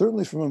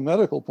 certainly from a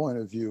medical point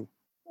of view,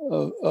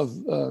 of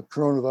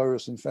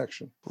coronavirus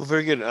infection. Well,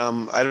 very good.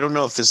 I don't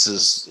know if this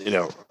is,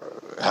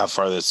 how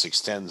far this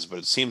extends, but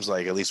it seems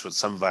like, at least with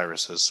some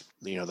viruses,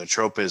 the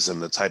tropism,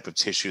 the type of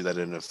tissue that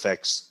it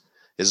affects,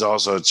 is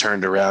also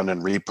turned around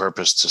and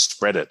repurposed to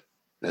spread it.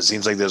 And it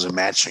seems like there's a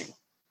matching.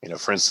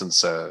 For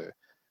instance,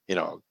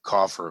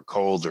 cough or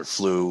cold or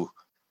flu,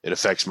 it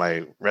affects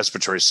my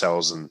respiratory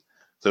cells, and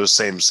those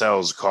same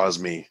cells cause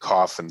me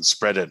cough and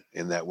spread it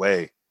in that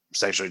way.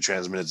 Sexually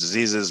transmitted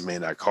diseases may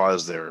not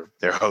cause their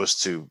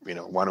host to,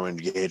 want to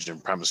engage in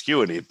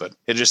promiscuity, but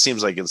it just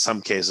seems like in some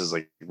cases,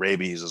 like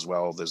rabies as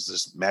well, there's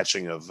this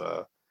matching of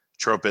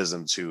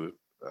tropism to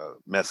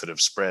method of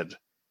spread.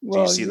 Do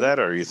you see that,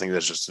 or you think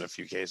that's just in a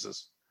few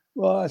cases?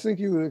 Well, I think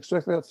you would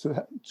expect that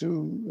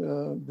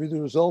to be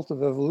the result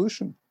of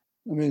evolution.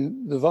 I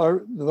mean, the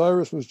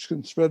virus, which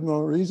can spread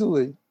more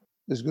easily,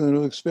 is going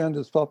to expand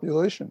its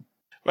population.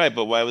 Right,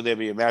 but why would there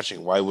be a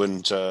matching? Why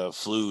wouldn't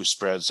flu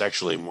spread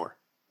sexually more?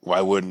 Why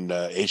wouldn't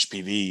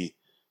HPV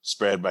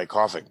spread by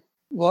coughing?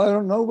 Well, I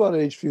don't know about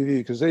HPV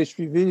because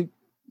HPV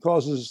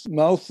causes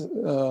mouth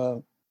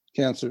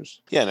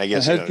cancers. Yeah, and I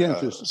guess head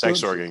cancers,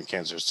 sex organ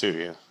cancers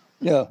too.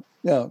 Yeah.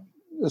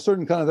 A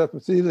certain kind of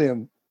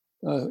epithelium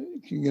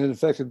can get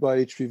infected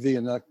by HPV,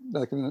 and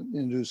that can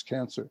induce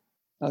cancer.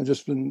 I've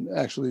just been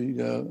actually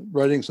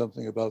writing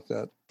something about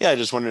that. Yeah, I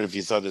just wondered if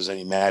you thought there's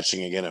any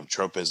matching again of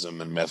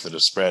tropism and method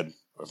of spread.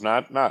 Or if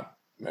not.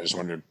 I just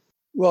wondered.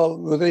 Well,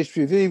 with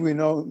HPV, we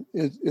know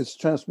it's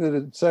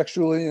transmitted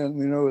sexually, and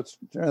we know it's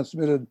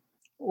transmitted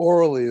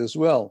orally as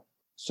well.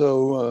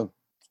 So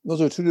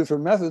those are two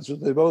different methods,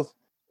 but they both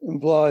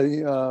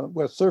imply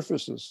wet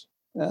surfaces.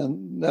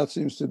 And that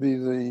seems to be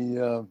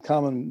the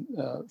common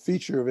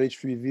feature of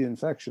HPV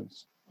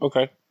infections.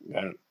 Okay.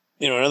 Got it.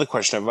 Another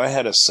question, if I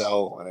had a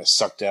cell and I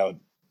sucked out,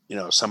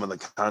 some of the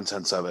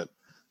contents of it,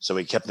 so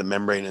we kept the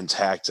membrane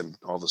intact and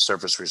all the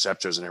surface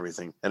receptors and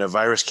everything, and a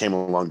virus came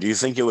along, do you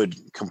think it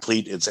would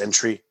complete its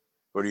entry,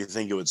 or do you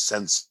think it would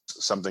sense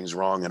something's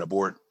wrong and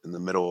abort in the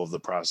middle of the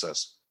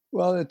process?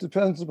 Well, it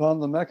depends upon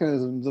the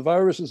mechanism. The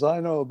viruses I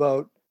know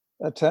about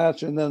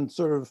attach and then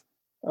sort of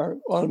are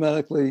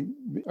automatically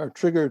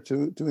triggered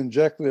to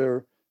inject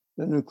their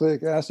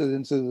nucleic acid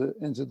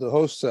into the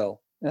host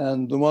cell.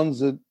 And the ones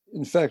that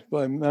infect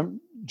by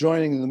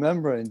joining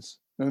the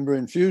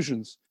membrane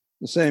fusions,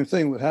 the same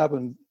thing would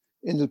happen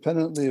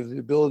independently of the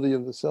ability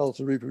of the cell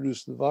to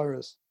reproduce the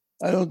virus.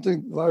 I don't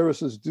think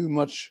viruses do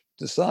much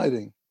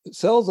deciding.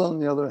 Cells, on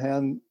the other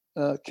hand,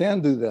 can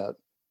do that.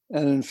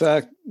 And in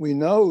fact, we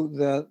know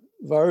that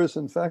virus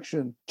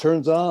infection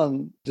turns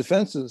on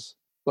defenses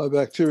by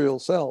bacterial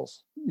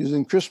cells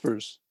using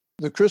CRISPRs.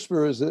 The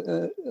CRISPR is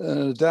an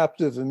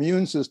adaptive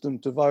immune system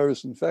to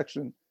virus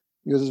infection,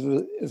 because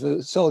if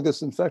a cell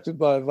gets infected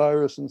by a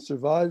virus and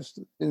survives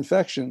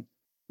infection,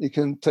 it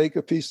can take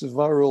a piece of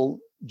viral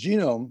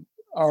genome,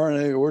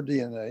 RNA or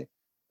DNA,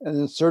 and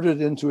insert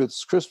it into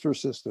its CRISPR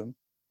system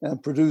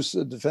and produce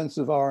a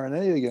defensive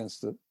RNA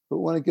against it. But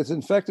when it gets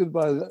infected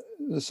by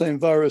the same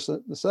virus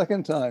the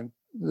second time,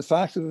 the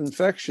fact of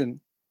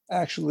infection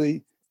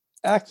actually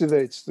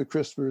activates the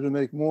CRISPR to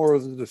make more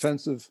of the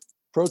defensive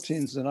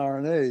proteins and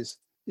RNAs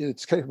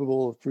it's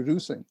capable of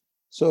producing.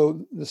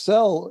 So the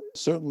cell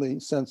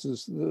certainly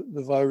senses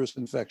the virus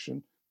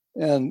infection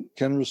and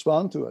can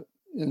respond to it.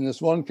 In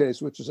this one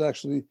case, which is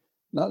actually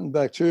not in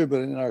bacteria, but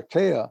in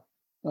archaea,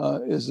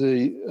 is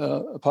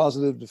a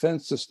positive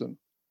defense system.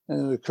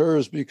 And it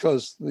occurs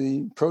because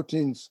the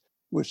proteins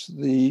which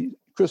the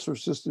CRISPR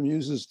system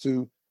uses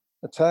to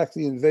attack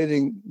the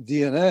invading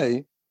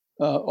DNA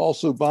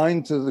also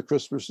bind to the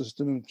CRISPR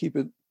system and keep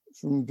it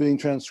from being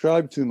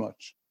transcribed too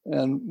much.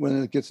 And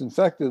when it gets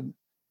infected,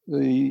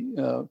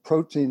 the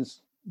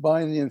proteins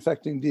bind the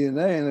infecting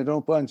DNA and they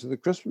don't bind to the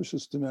CRISPR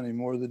system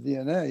anymore, the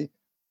DNA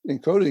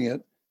encoding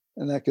it,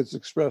 and that gets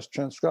expressed,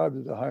 transcribed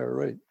at a higher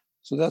rate.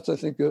 So that's, I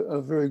think,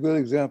 a very good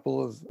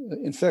example of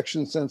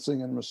infection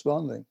sensing and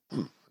responding.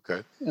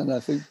 Okay. And I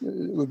think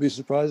it would be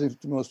surprising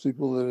to most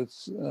people that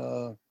it's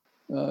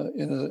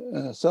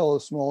in a cell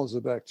as small as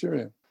a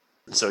bacterium.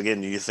 So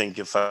again, do you think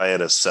if I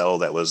had a cell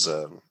that was,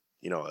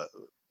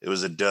 it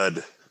was a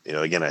dud,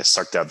 again, I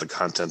sucked out the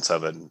contents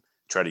of it and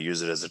tried to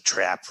use it as a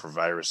trap for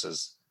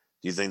viruses,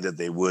 do you think that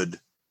they would,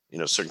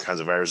 certain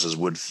kinds of viruses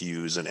would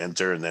fuse and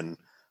enter and then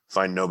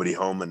find nobody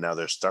home and now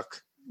they're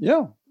stuck?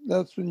 Yeah,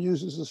 that's been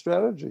used as a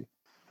strategy.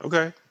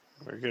 Okay,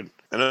 very good.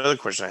 Another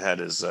question I had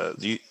is,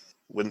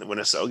 when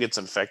a cell gets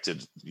infected,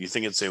 do you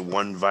think it's a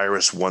one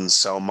virus, one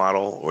cell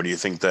model, or do you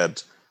think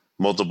that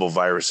multiple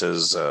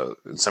viruses,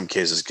 in some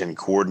cases, can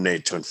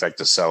coordinate to infect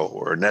a cell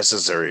or are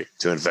necessary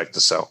to infect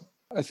the cell?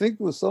 I think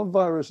with some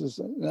viruses,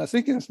 and I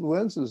think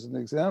influenza is an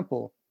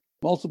example,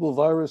 multiple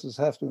viruses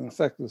have to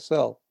infect the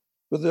cell.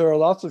 But there are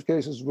lots of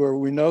cases where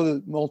we know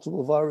that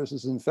multiple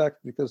viruses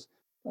infect because,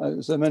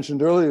 as I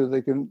mentioned earlier,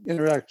 they can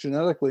interact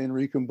genetically and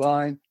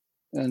recombine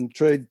and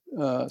trade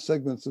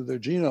segments of their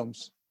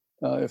genomes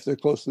if they're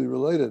closely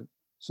related.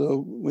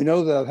 So we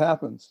know that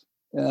happens.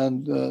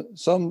 And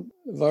some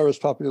virus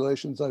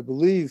populations, I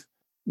believe,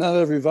 not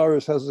every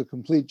virus has a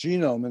complete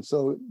genome. And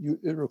so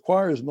it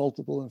requires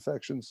multiple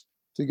infections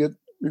to get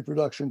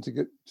reproduction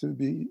to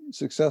be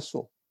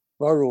successful.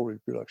 Viral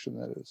reproduction,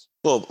 that is.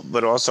 Well,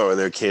 but also are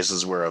there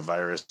cases where a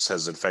virus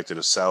has infected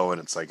a cell and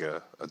it's like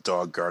a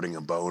dog guarding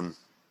a bone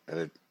and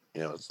it,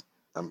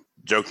 I'm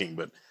joking,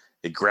 but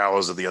it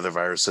growls at the other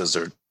viruses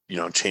or,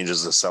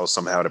 changes the cell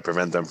somehow to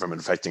prevent them from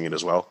infecting it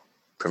as well,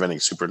 preventing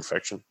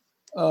superinfection?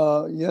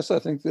 Yes, I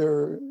think there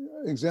are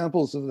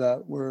examples of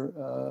that where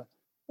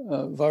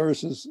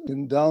viruses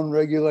can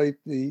downregulate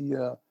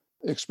the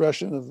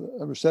expression of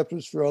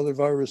receptors for other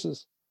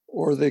viruses,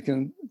 or they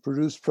can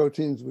produce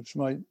proteins which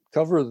might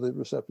cover the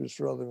receptors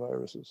for other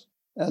viruses.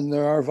 And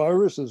there are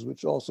viruses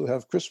which also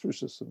have CRISPR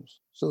systems.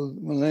 So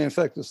when they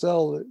infect the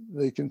cell,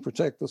 they can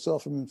protect the cell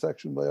from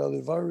infection by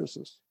other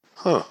viruses.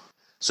 Huh.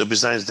 So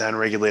besides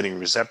downregulating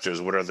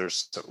receptors, what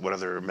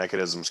other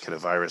mechanisms can a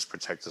virus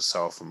protect the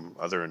cell from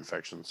other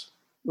infections?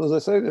 Well,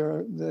 as I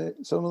say,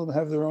 some of them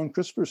have their own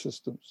CRISPR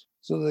systems,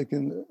 so they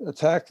can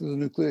attack the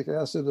nucleic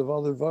acid of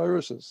other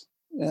viruses.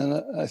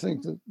 And I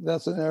think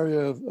that's an area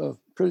of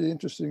pretty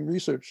interesting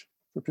research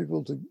for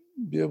people to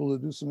be able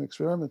to do some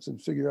experiments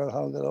and figure out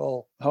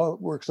how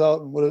it works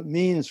out and what it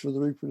means for the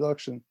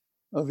reproduction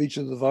of each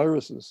of the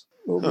viruses.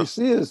 What we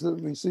see is that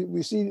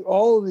we see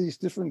all of these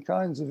different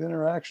kinds of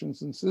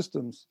interactions and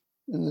systems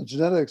in the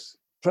genetics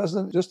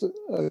present just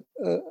an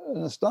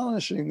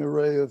astonishing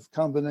array of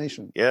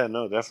combinations. Yeah,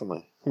 no,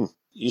 definitely.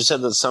 You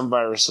said that some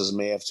viruses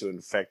may have to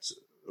infect,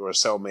 or a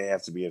cell may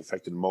have to be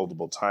infected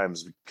multiple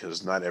times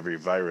because not every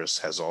virus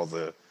has all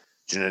the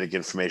genetic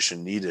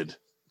information needed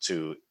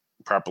to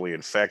properly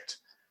infect.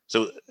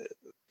 So do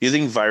you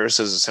think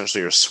viruses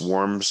essentially are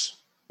swarms?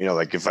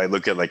 Like if I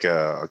look at like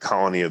a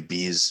colony of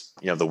bees,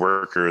 the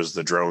workers,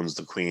 the drones,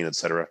 the queen,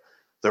 etc.,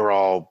 they're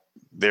all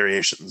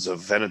variations of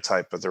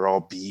phenotype, but they're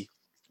all bee.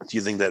 Do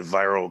you think that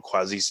viral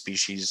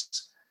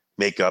quasi-species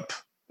make up,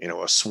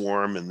 a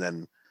swarm, and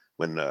then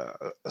when a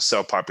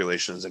cell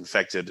population is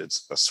infected,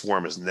 a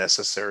swarm is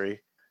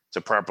necessary to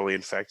properly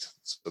infect,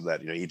 so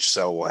that each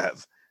cell will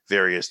have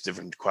various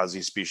different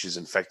quasi-species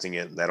infecting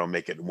it, and that'll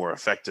make it more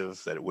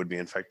effective that it would be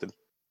infected?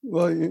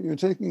 Well, you're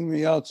taking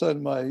me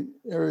outside my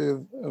area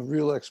of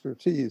real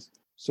expertise,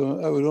 so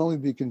I would only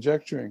be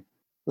conjecturing.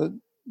 But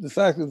the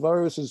fact that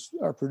viruses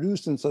are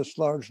produced in such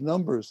large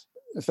numbers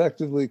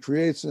effectively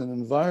creates an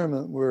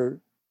environment where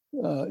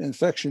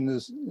infection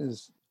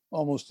is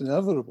almost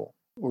inevitable,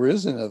 or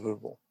is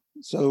inevitable.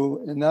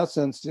 So in that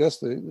sense, yes,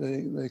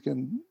 they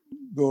can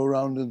go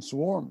around in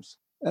swarms.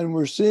 And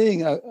we're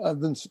seeing, I've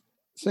been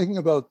thinking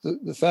about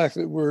the fact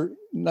that we're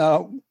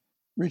now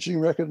reaching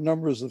record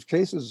numbers of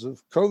cases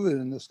of COVID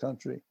in this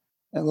country.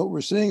 And what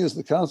we're seeing is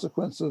the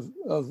consequence of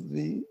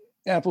the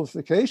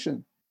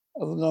amplification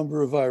of the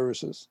number of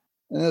viruses.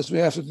 And as we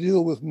have to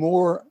deal with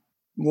more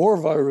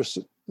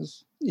viruses,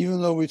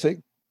 even though we take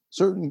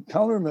certain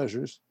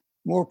countermeasures,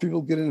 more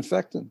people get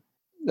infected.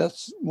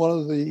 That's one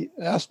of the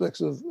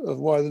aspects of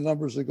why the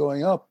numbers are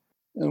going up,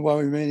 and why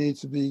we may need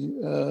to be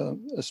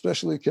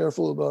especially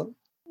careful about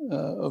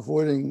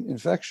avoiding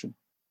infection.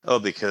 Oh,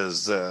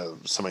 because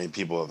so many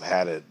people have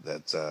had it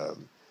that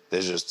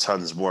there's just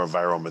tons more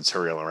viral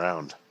material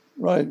around.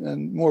 Right,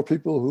 and more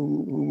people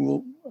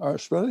who are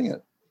spreading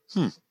it.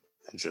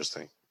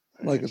 Interesting.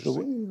 Like at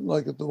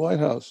the White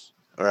House.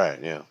 All right,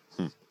 yeah.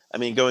 I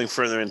mean, going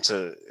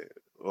a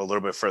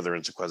little bit further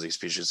into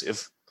quasi-species,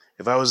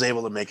 if I was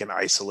able to make an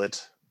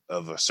isolate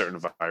of a certain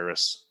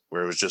virus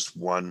where it was just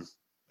one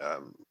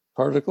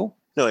particle?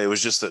 No, it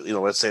was just that,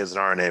 let's say it's an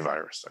RNA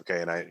virus,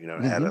 okay, and I,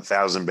 had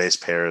 1,000 base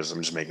pairs.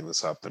 I'm just making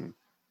this up, and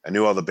I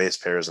knew all the base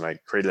pairs, and I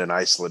created an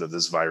isolate of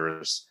this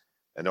virus,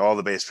 and all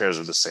the base pairs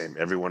were the same.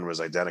 Everyone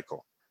was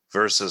identical,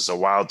 versus a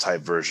wild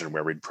type version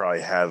where we'd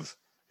probably have,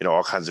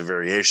 all kinds of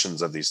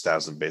variations of these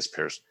 1,000 base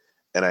pairs.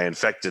 And I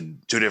infected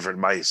 2 different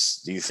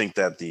mice. Do you think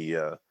that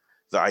the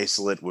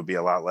isolate would be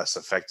a lot less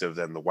effective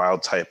than the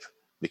wild type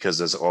because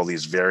there's all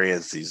these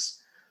variants,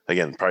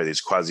 probably these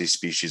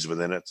quasi-species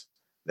within it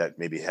that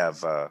maybe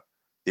have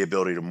the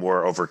ability to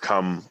more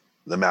overcome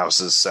the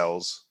mouse's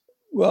cells?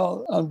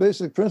 Well, on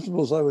basic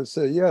principles, I would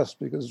say yes,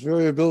 because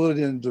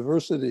variability and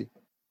diversity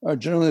are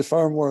generally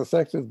far more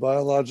effective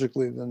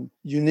biologically than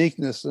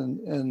uniqueness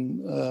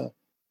and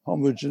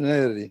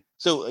homogeneity.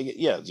 So,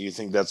 yeah, do you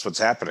think that's what's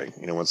happening?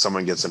 When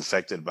someone gets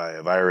infected by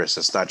a virus,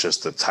 it's not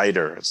just the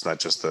titer, it's not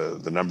just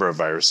the number of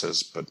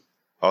viruses, but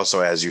also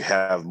as you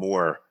have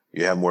more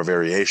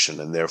variation,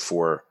 and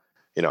therefore,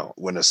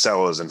 when a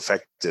cell is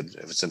infected,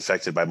 if it's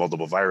infected by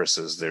multiple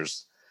viruses,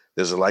 there's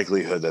a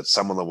likelihood that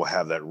someone will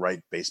have that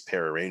right base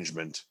pair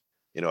arrangement,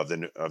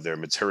 of their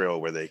material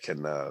where they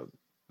can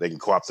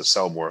co-opt the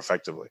cell more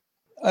effectively.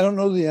 I don't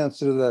know the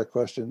answer to that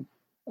question.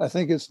 I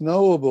think it's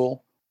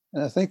knowable,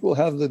 and I think we'll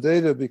have the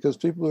data because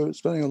people are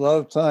spending a lot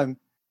of time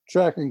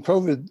tracking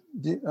COVID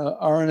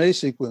RNA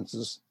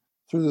sequences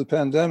through the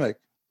pandemic.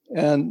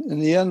 And in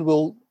the end,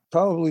 we'll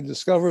probably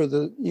discover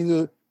that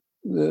either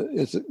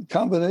it's a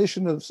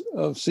combination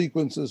of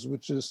sequences,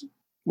 which is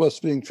what's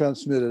being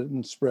transmitted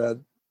and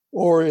spread,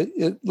 or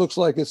it looks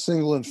like it's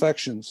single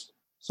infections.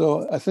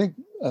 So I think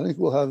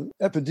we'll have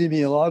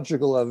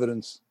epidemiological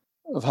evidence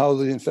of how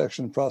the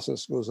infection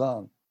process goes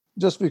on.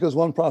 Just because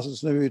one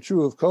process may be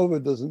true of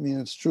COVID doesn't mean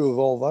it's true of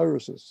all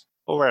viruses.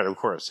 Oh, right, of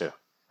course, yeah.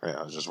 Right,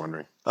 I was just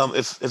wondering.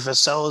 If a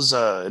cell is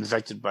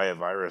infected by a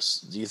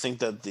virus, do you think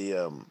that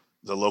the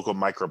local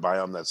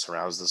microbiome that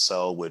surrounds the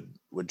cell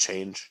would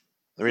change?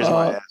 The reason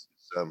why I asked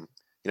is,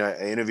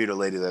 I interviewed a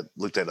lady that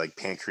looked at like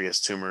pancreas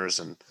tumors,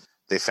 and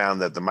they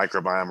found that the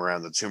microbiome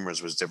around the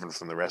tumors was different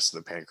from the rest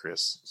of the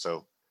pancreas.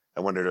 So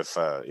I wondered if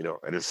an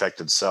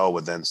infected cell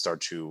would then start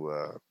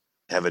to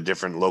have a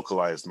different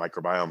localized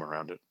microbiome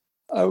around it.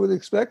 I would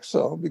expect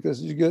so,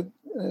 because you get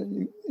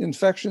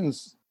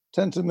infections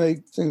tend to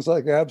make things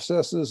like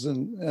abscesses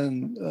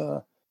and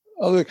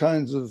other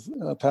kinds of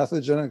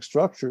pathogenic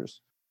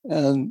structures,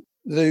 and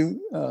they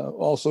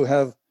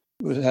also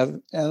would have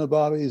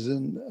antibodies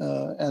and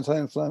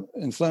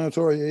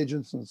anti-inflammatory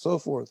agents and so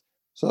forth.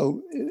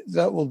 So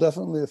that will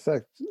definitely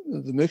affect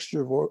the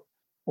mixture of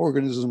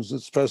organisms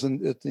that's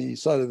present at the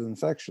site of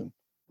infection.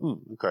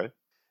 Okay.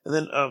 And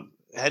then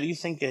how do you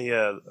think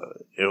a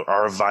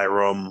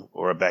virome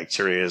or a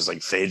bacteria is like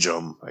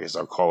phagome, I guess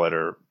I'll call it,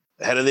 or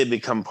how do they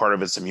become part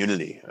of its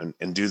immunity?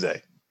 And do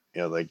they?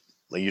 Like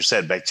you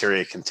said,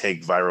 bacteria can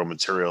take viral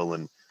material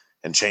and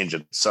change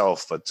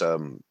itself. But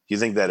do you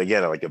think that,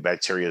 again, like a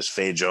bacteria's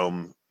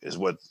phagome is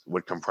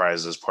what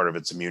comprises part of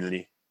its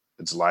immunity,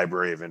 its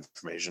library of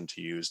information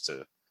to use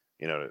to,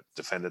 to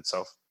defend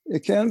itself?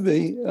 It can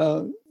be.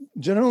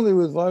 Generally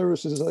with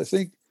viruses, I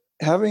think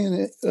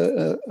having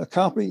a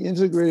copy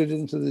integrated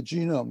into the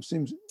genome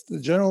the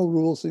general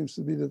rule seems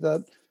to be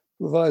that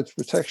provides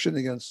protection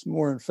against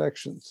more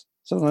infections,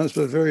 sometimes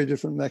by very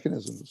different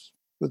mechanisms.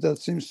 But that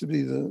seems to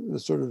be the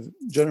sort of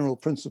general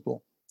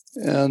principle.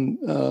 And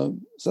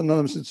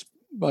sometimes it's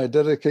by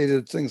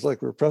dedicated things like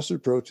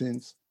repressor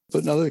proteins.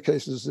 But in other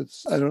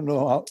cases, I don't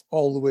know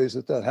all the ways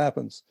that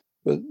happens.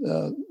 But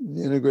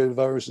the integrated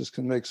viruses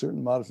can make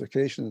certain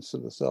modifications to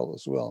the cell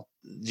as well.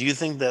 Do you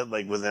think that,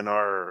 like, within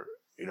our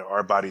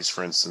bodies,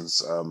 for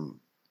instance,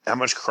 how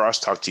much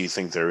crosstalk do you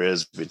think there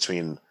is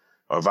between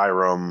our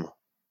virome,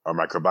 our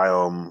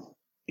microbiome,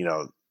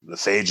 the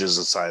phages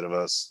inside of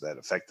us that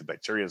affect the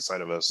bacteria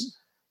inside of us,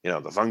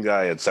 the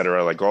fungi, et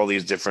cetera, like all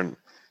these different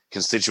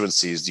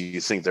constituencies? Do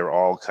you think they're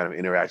all kind of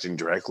interacting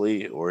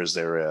directly, or is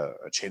there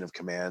a chain of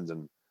command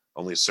and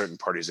only certain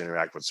parties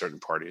interact with certain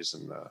parties,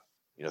 and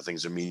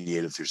things are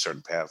mediated through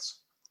certain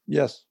paths?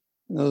 Yes.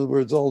 In other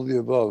words, all of the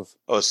above.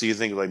 Oh, so you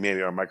think like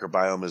maybe our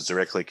microbiome is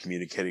directly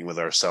communicating with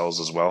our cells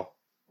as well?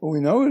 Well,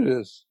 we know it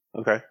is.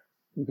 Okay.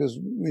 Because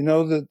we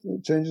know that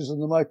changes in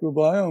the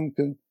microbiome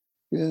can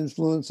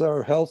influence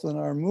our health and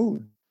our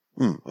mood.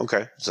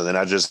 Okay. So they're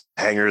not just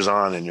hangers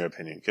on, in your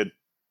opinion. Good.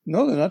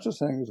 No, they're not just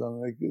hangers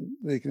on.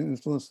 They can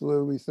influence the way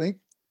we think,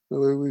 the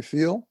way we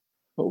feel,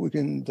 what we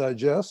can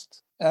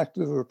digest,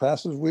 active or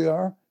passive we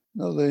are.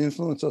 No, they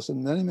influence us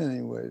in many,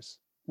 many ways.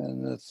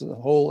 And it's a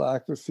whole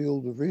active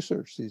field of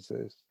research these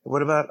days.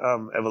 What about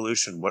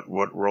evolution?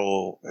 What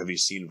role have you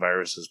seen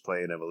viruses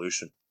play in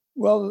evolution?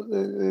 Well,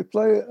 they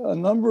play a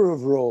number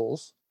of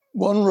roles.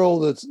 One role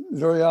that's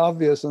very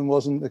obvious and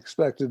wasn't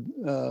expected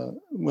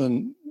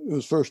when it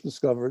was first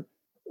discovered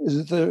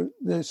is that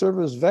they serve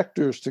as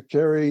vectors to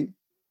carry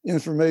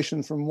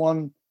information from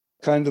one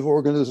kind of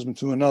organism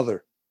to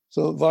another.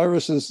 So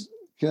viruses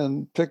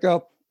can pick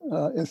up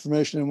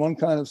information in one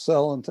kind of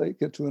cell and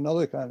take it to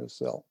another kind of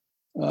cell.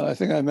 I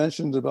think I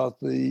mentioned about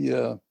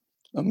the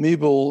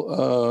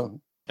amoebal.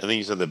 I think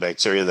you said the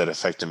bacteria that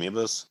affect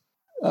amoebas.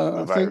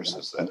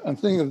 Viruses. I'm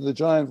thinking of the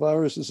giant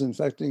viruses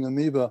infecting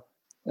amoeba.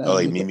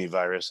 Like Mimi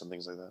virus and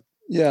things like that.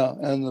 Yeah,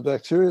 and the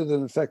bacteria that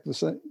infect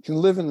can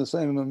live in the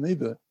same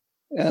amoeba,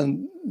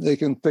 and they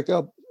can pick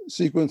up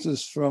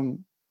sequences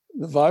from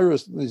the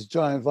virus, these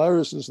giant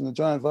viruses, and the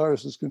giant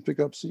viruses can pick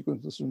up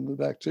sequences from the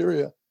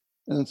bacteria.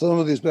 And some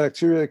of these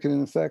bacteria can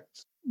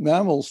infect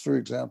mammals, for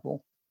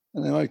example,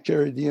 and they might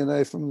carry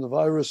DNA from the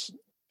virus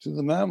to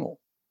the mammal.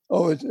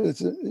 Oh,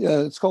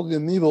 it's called the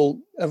amoebal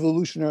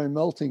evolutionary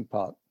melting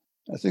pot.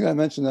 I think I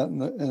mentioned that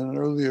in an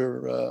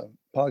earlier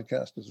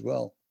podcast as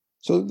well.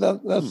 So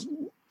that's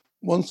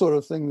one sort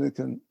of thing that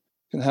can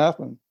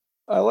happen.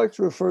 I like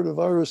to refer to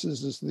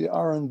viruses as the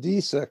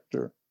R&D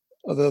sector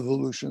of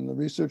evolution, the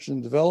research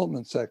and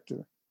development sector,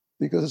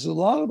 because there's a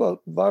lot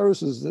about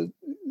viruses that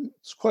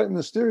it's quite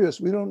mysterious.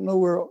 We don't know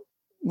where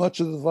much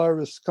of the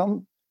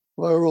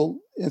viral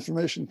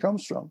information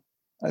comes from.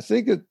 I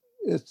think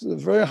it's a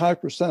very high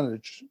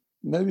percentage,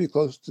 maybe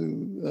close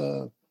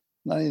to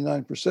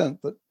 99%,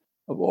 but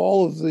of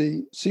all of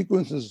the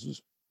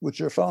sequences which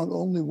are found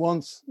only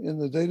once in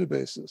the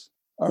databases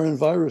are in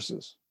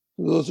viruses.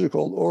 So those are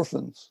called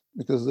orphans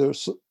because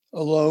they're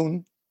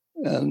alone,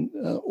 and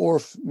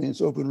ORF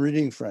means open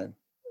reading frame.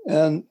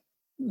 And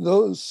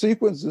those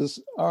sequences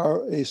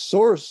are a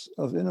source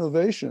of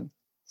innovation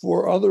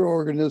for other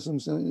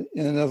organisms in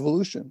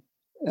evolution.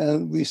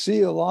 And we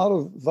see a lot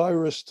of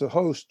virus to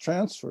host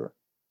transfer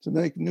to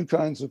make new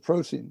kinds of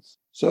proteins.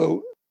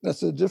 So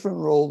that's a different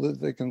role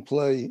that they can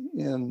play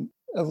in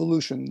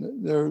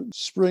evolution. They're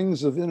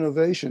springs of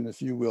innovation,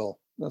 if you will.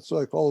 That's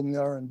why I call them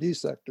the R&D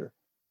sector.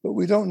 But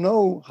we don't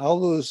know how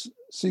those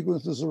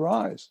sequences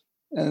arise.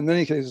 And in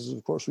many cases,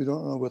 of course, we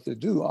don't know what they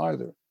do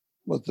either,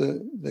 what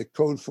they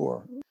code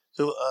for.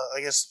 So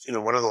I guess,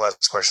 one of the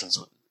last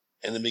questions,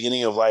 in the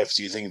beginning of life,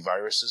 do you think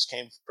viruses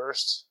came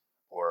first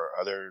or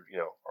other,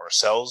 or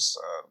cells?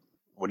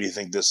 What do you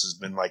think this has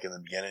been like in the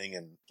beginning?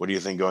 And what do you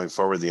think going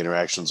forward the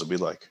interactions will be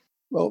like?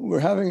 Well, we're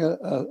having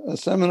a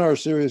seminar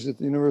series at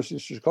the University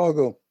of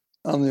Chicago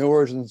on the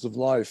origins of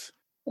life.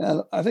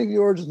 And I think the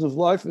origins of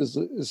life is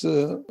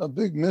a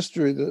big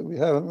mystery that we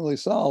haven't really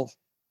solved,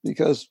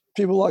 because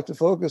people like to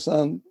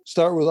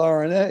start with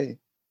RNA.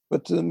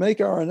 But to make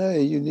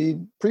RNA, you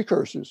need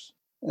precursors.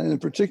 And in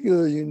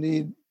particular, you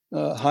need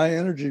high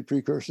energy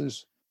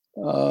precursors.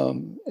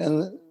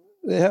 And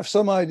they have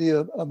some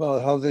idea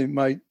about how they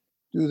might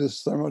do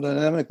this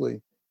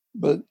thermodynamically.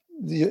 But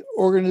the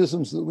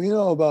organisms that we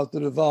know about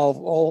that evolve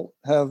all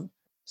have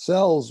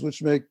cells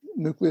which make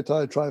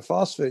nucleotide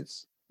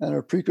triphosphates and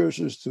are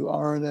precursors to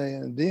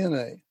RNA and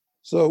DNA.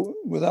 So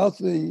without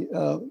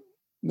the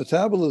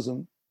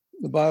metabolism,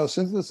 the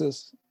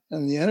biosynthesis,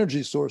 and the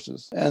energy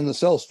sources and the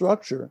cell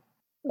structure,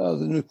 the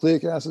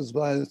nucleic acids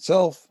by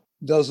itself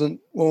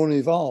won't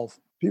evolve.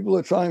 People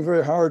are trying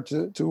very hard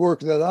to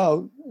work that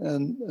out,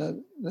 and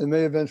they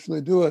may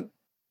eventually do it.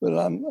 But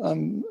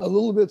I'm a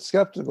little bit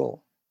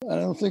skeptical. I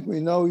don't think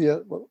we know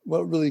yet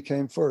what really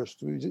came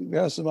first. We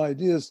have some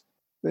ideas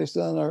based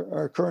on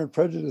our current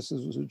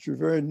prejudices, which are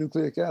very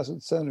nucleic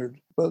acid centered.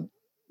 But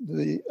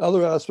the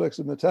other aspects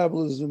of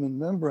metabolism and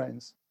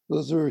membranes,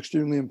 those are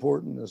extremely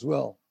important as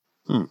well.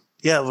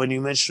 Yeah, when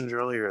you mentioned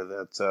earlier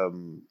that,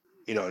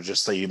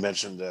 just like you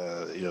mentioned,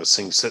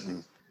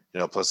 syncytin,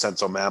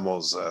 placental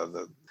mammals,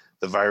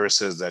 the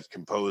viruses that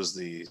compose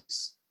the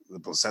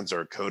placenta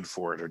or code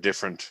for it are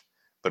different,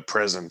 but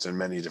present in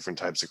many different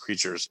types of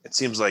creatures. It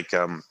seems like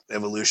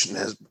evolution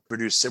has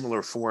produced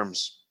similar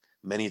forms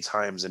many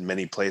times in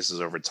many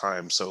places over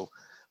time. So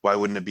why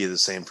wouldn't it be the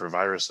same for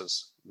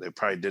viruses? They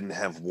probably didn't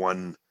have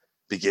one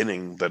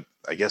beginning, but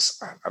I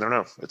guess, I don't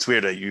know. It's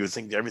weird. You would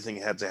think everything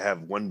had to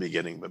have one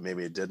beginning, but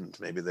maybe it didn't.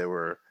 Maybe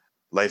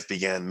life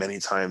began many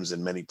times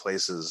in many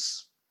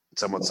places,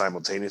 somewhat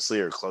simultaneously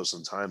or close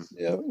in time.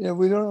 Yeah,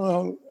 we don't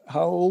know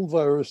how old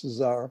viruses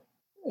are.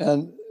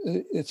 And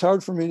it's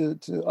hard for me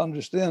to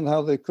understand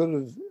how they could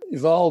have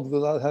evolved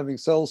without having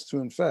cells to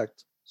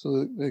infect so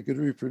that they could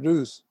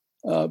reproduce.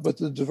 But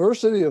the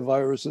diversity of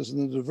viruses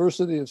and the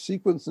diversity of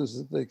sequences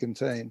that they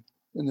contain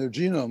in their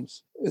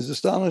genomes is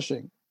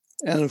astonishing.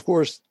 And of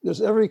course,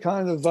 there's every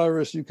kind of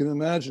virus you can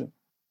imagine.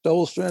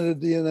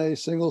 Double-stranded DNA,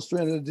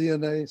 single-stranded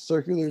DNA,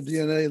 circular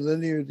DNA,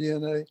 linear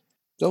DNA,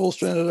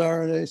 double-stranded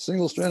RNA,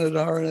 single-stranded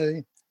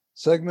RNA,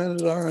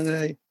 segmented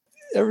RNA.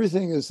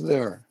 Everything is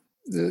there.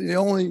 The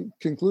only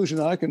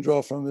conclusion I can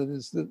draw from it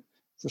is that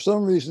for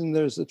some reason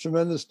there's a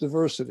tremendous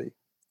diversity,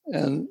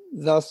 and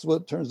that's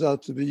what turns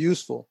out to be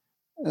useful.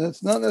 And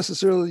it's not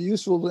necessarily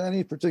useful to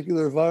any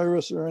particular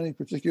virus or any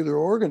particular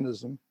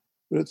organism,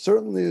 but it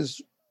certainly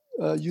is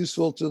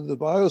useful to the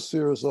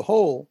biosphere as a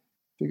whole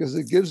because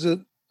it gives it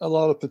a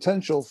lot of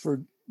potential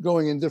for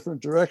going in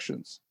different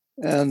directions.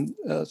 And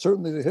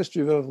certainly the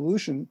history of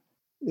evolution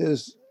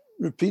is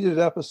repeated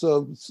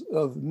episodes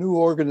of new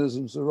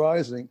organisms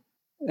arising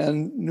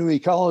and new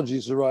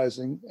ecologies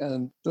arising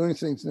and doing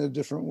things in a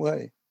different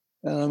way.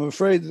 And I'm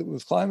afraid that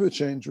with climate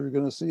change, we're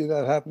going to see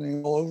that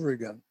happening all over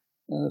again.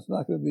 And it's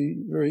not going to be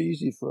very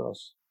easy for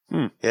us.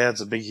 Yeah, it's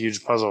a big,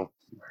 huge puzzle.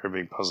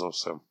 Very big puzzle.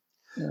 So,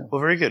 yeah.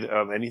 Well, very good.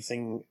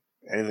 Anything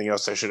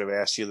else I should have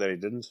asked you that I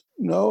didn't?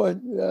 No, I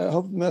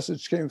hope the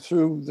message came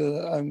through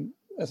that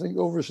I think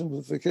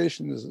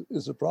oversimplification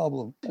is a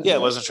problem. Yeah, I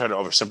wasn't trying to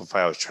oversimplify.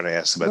 I was trying to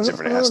ask about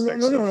different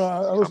aspects. No.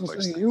 I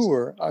wasn't saying you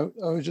were. I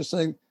was just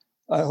saying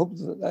I hope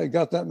that I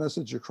got that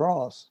message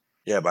across.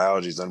 Yeah,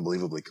 biology is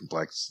unbelievably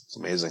complex. It's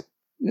amazing.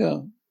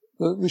 Yeah,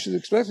 but we should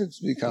expect it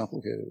to be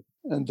complicated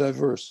and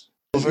diverse.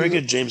 Well, very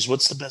good, James.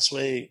 What's the best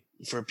way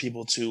for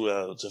people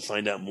to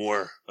find out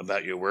more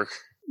about your work?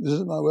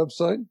 Visit my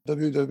website,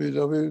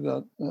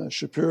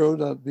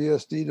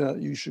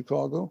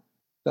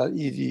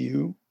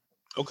 www.shapiro.bsd.uchicago.edu.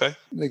 Okay.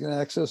 They can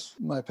access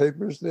my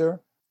papers there,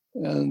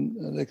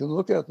 and they can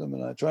look at them.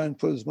 And I try and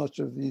put as much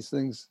of these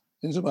things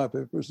into my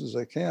papers as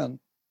I can.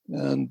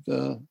 And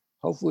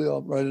hopefully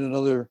I'll write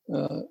another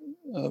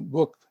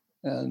book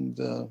and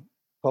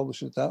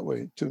publish it that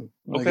way, too.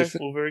 Okay,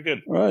 well, very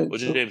good. All right. Well,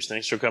 James,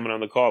 thanks for coming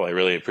on the call. I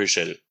really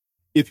appreciate it.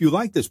 If you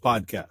like this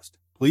podcast,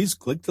 please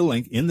click the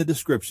link in the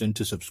description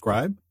to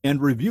subscribe and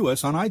review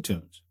us on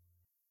iTunes.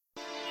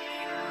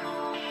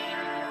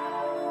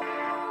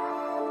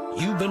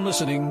 You've been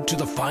listening to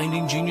the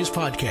Finding Genius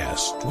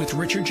podcast with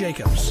Richard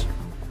Jacobs.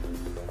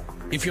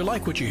 If you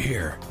like what you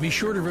hear, be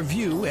sure to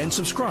review and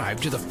subscribe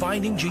to the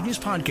Finding Genius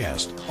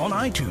podcast on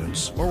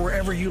iTunes or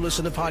wherever you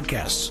listen to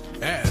podcasts.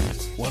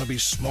 And want to be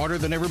smarter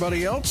than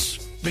everybody else?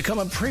 Become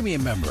a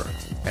premium member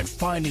at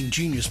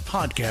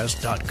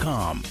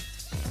findinggeniuspodcast.com.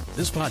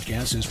 This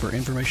podcast is for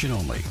information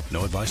only.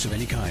 No advice of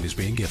any kind is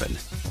being given.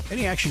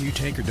 Any action you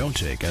take or don't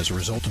take as a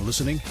result of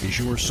listening is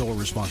your sole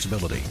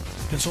responsibility.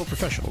 Consult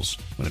professionals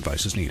when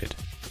advice is needed.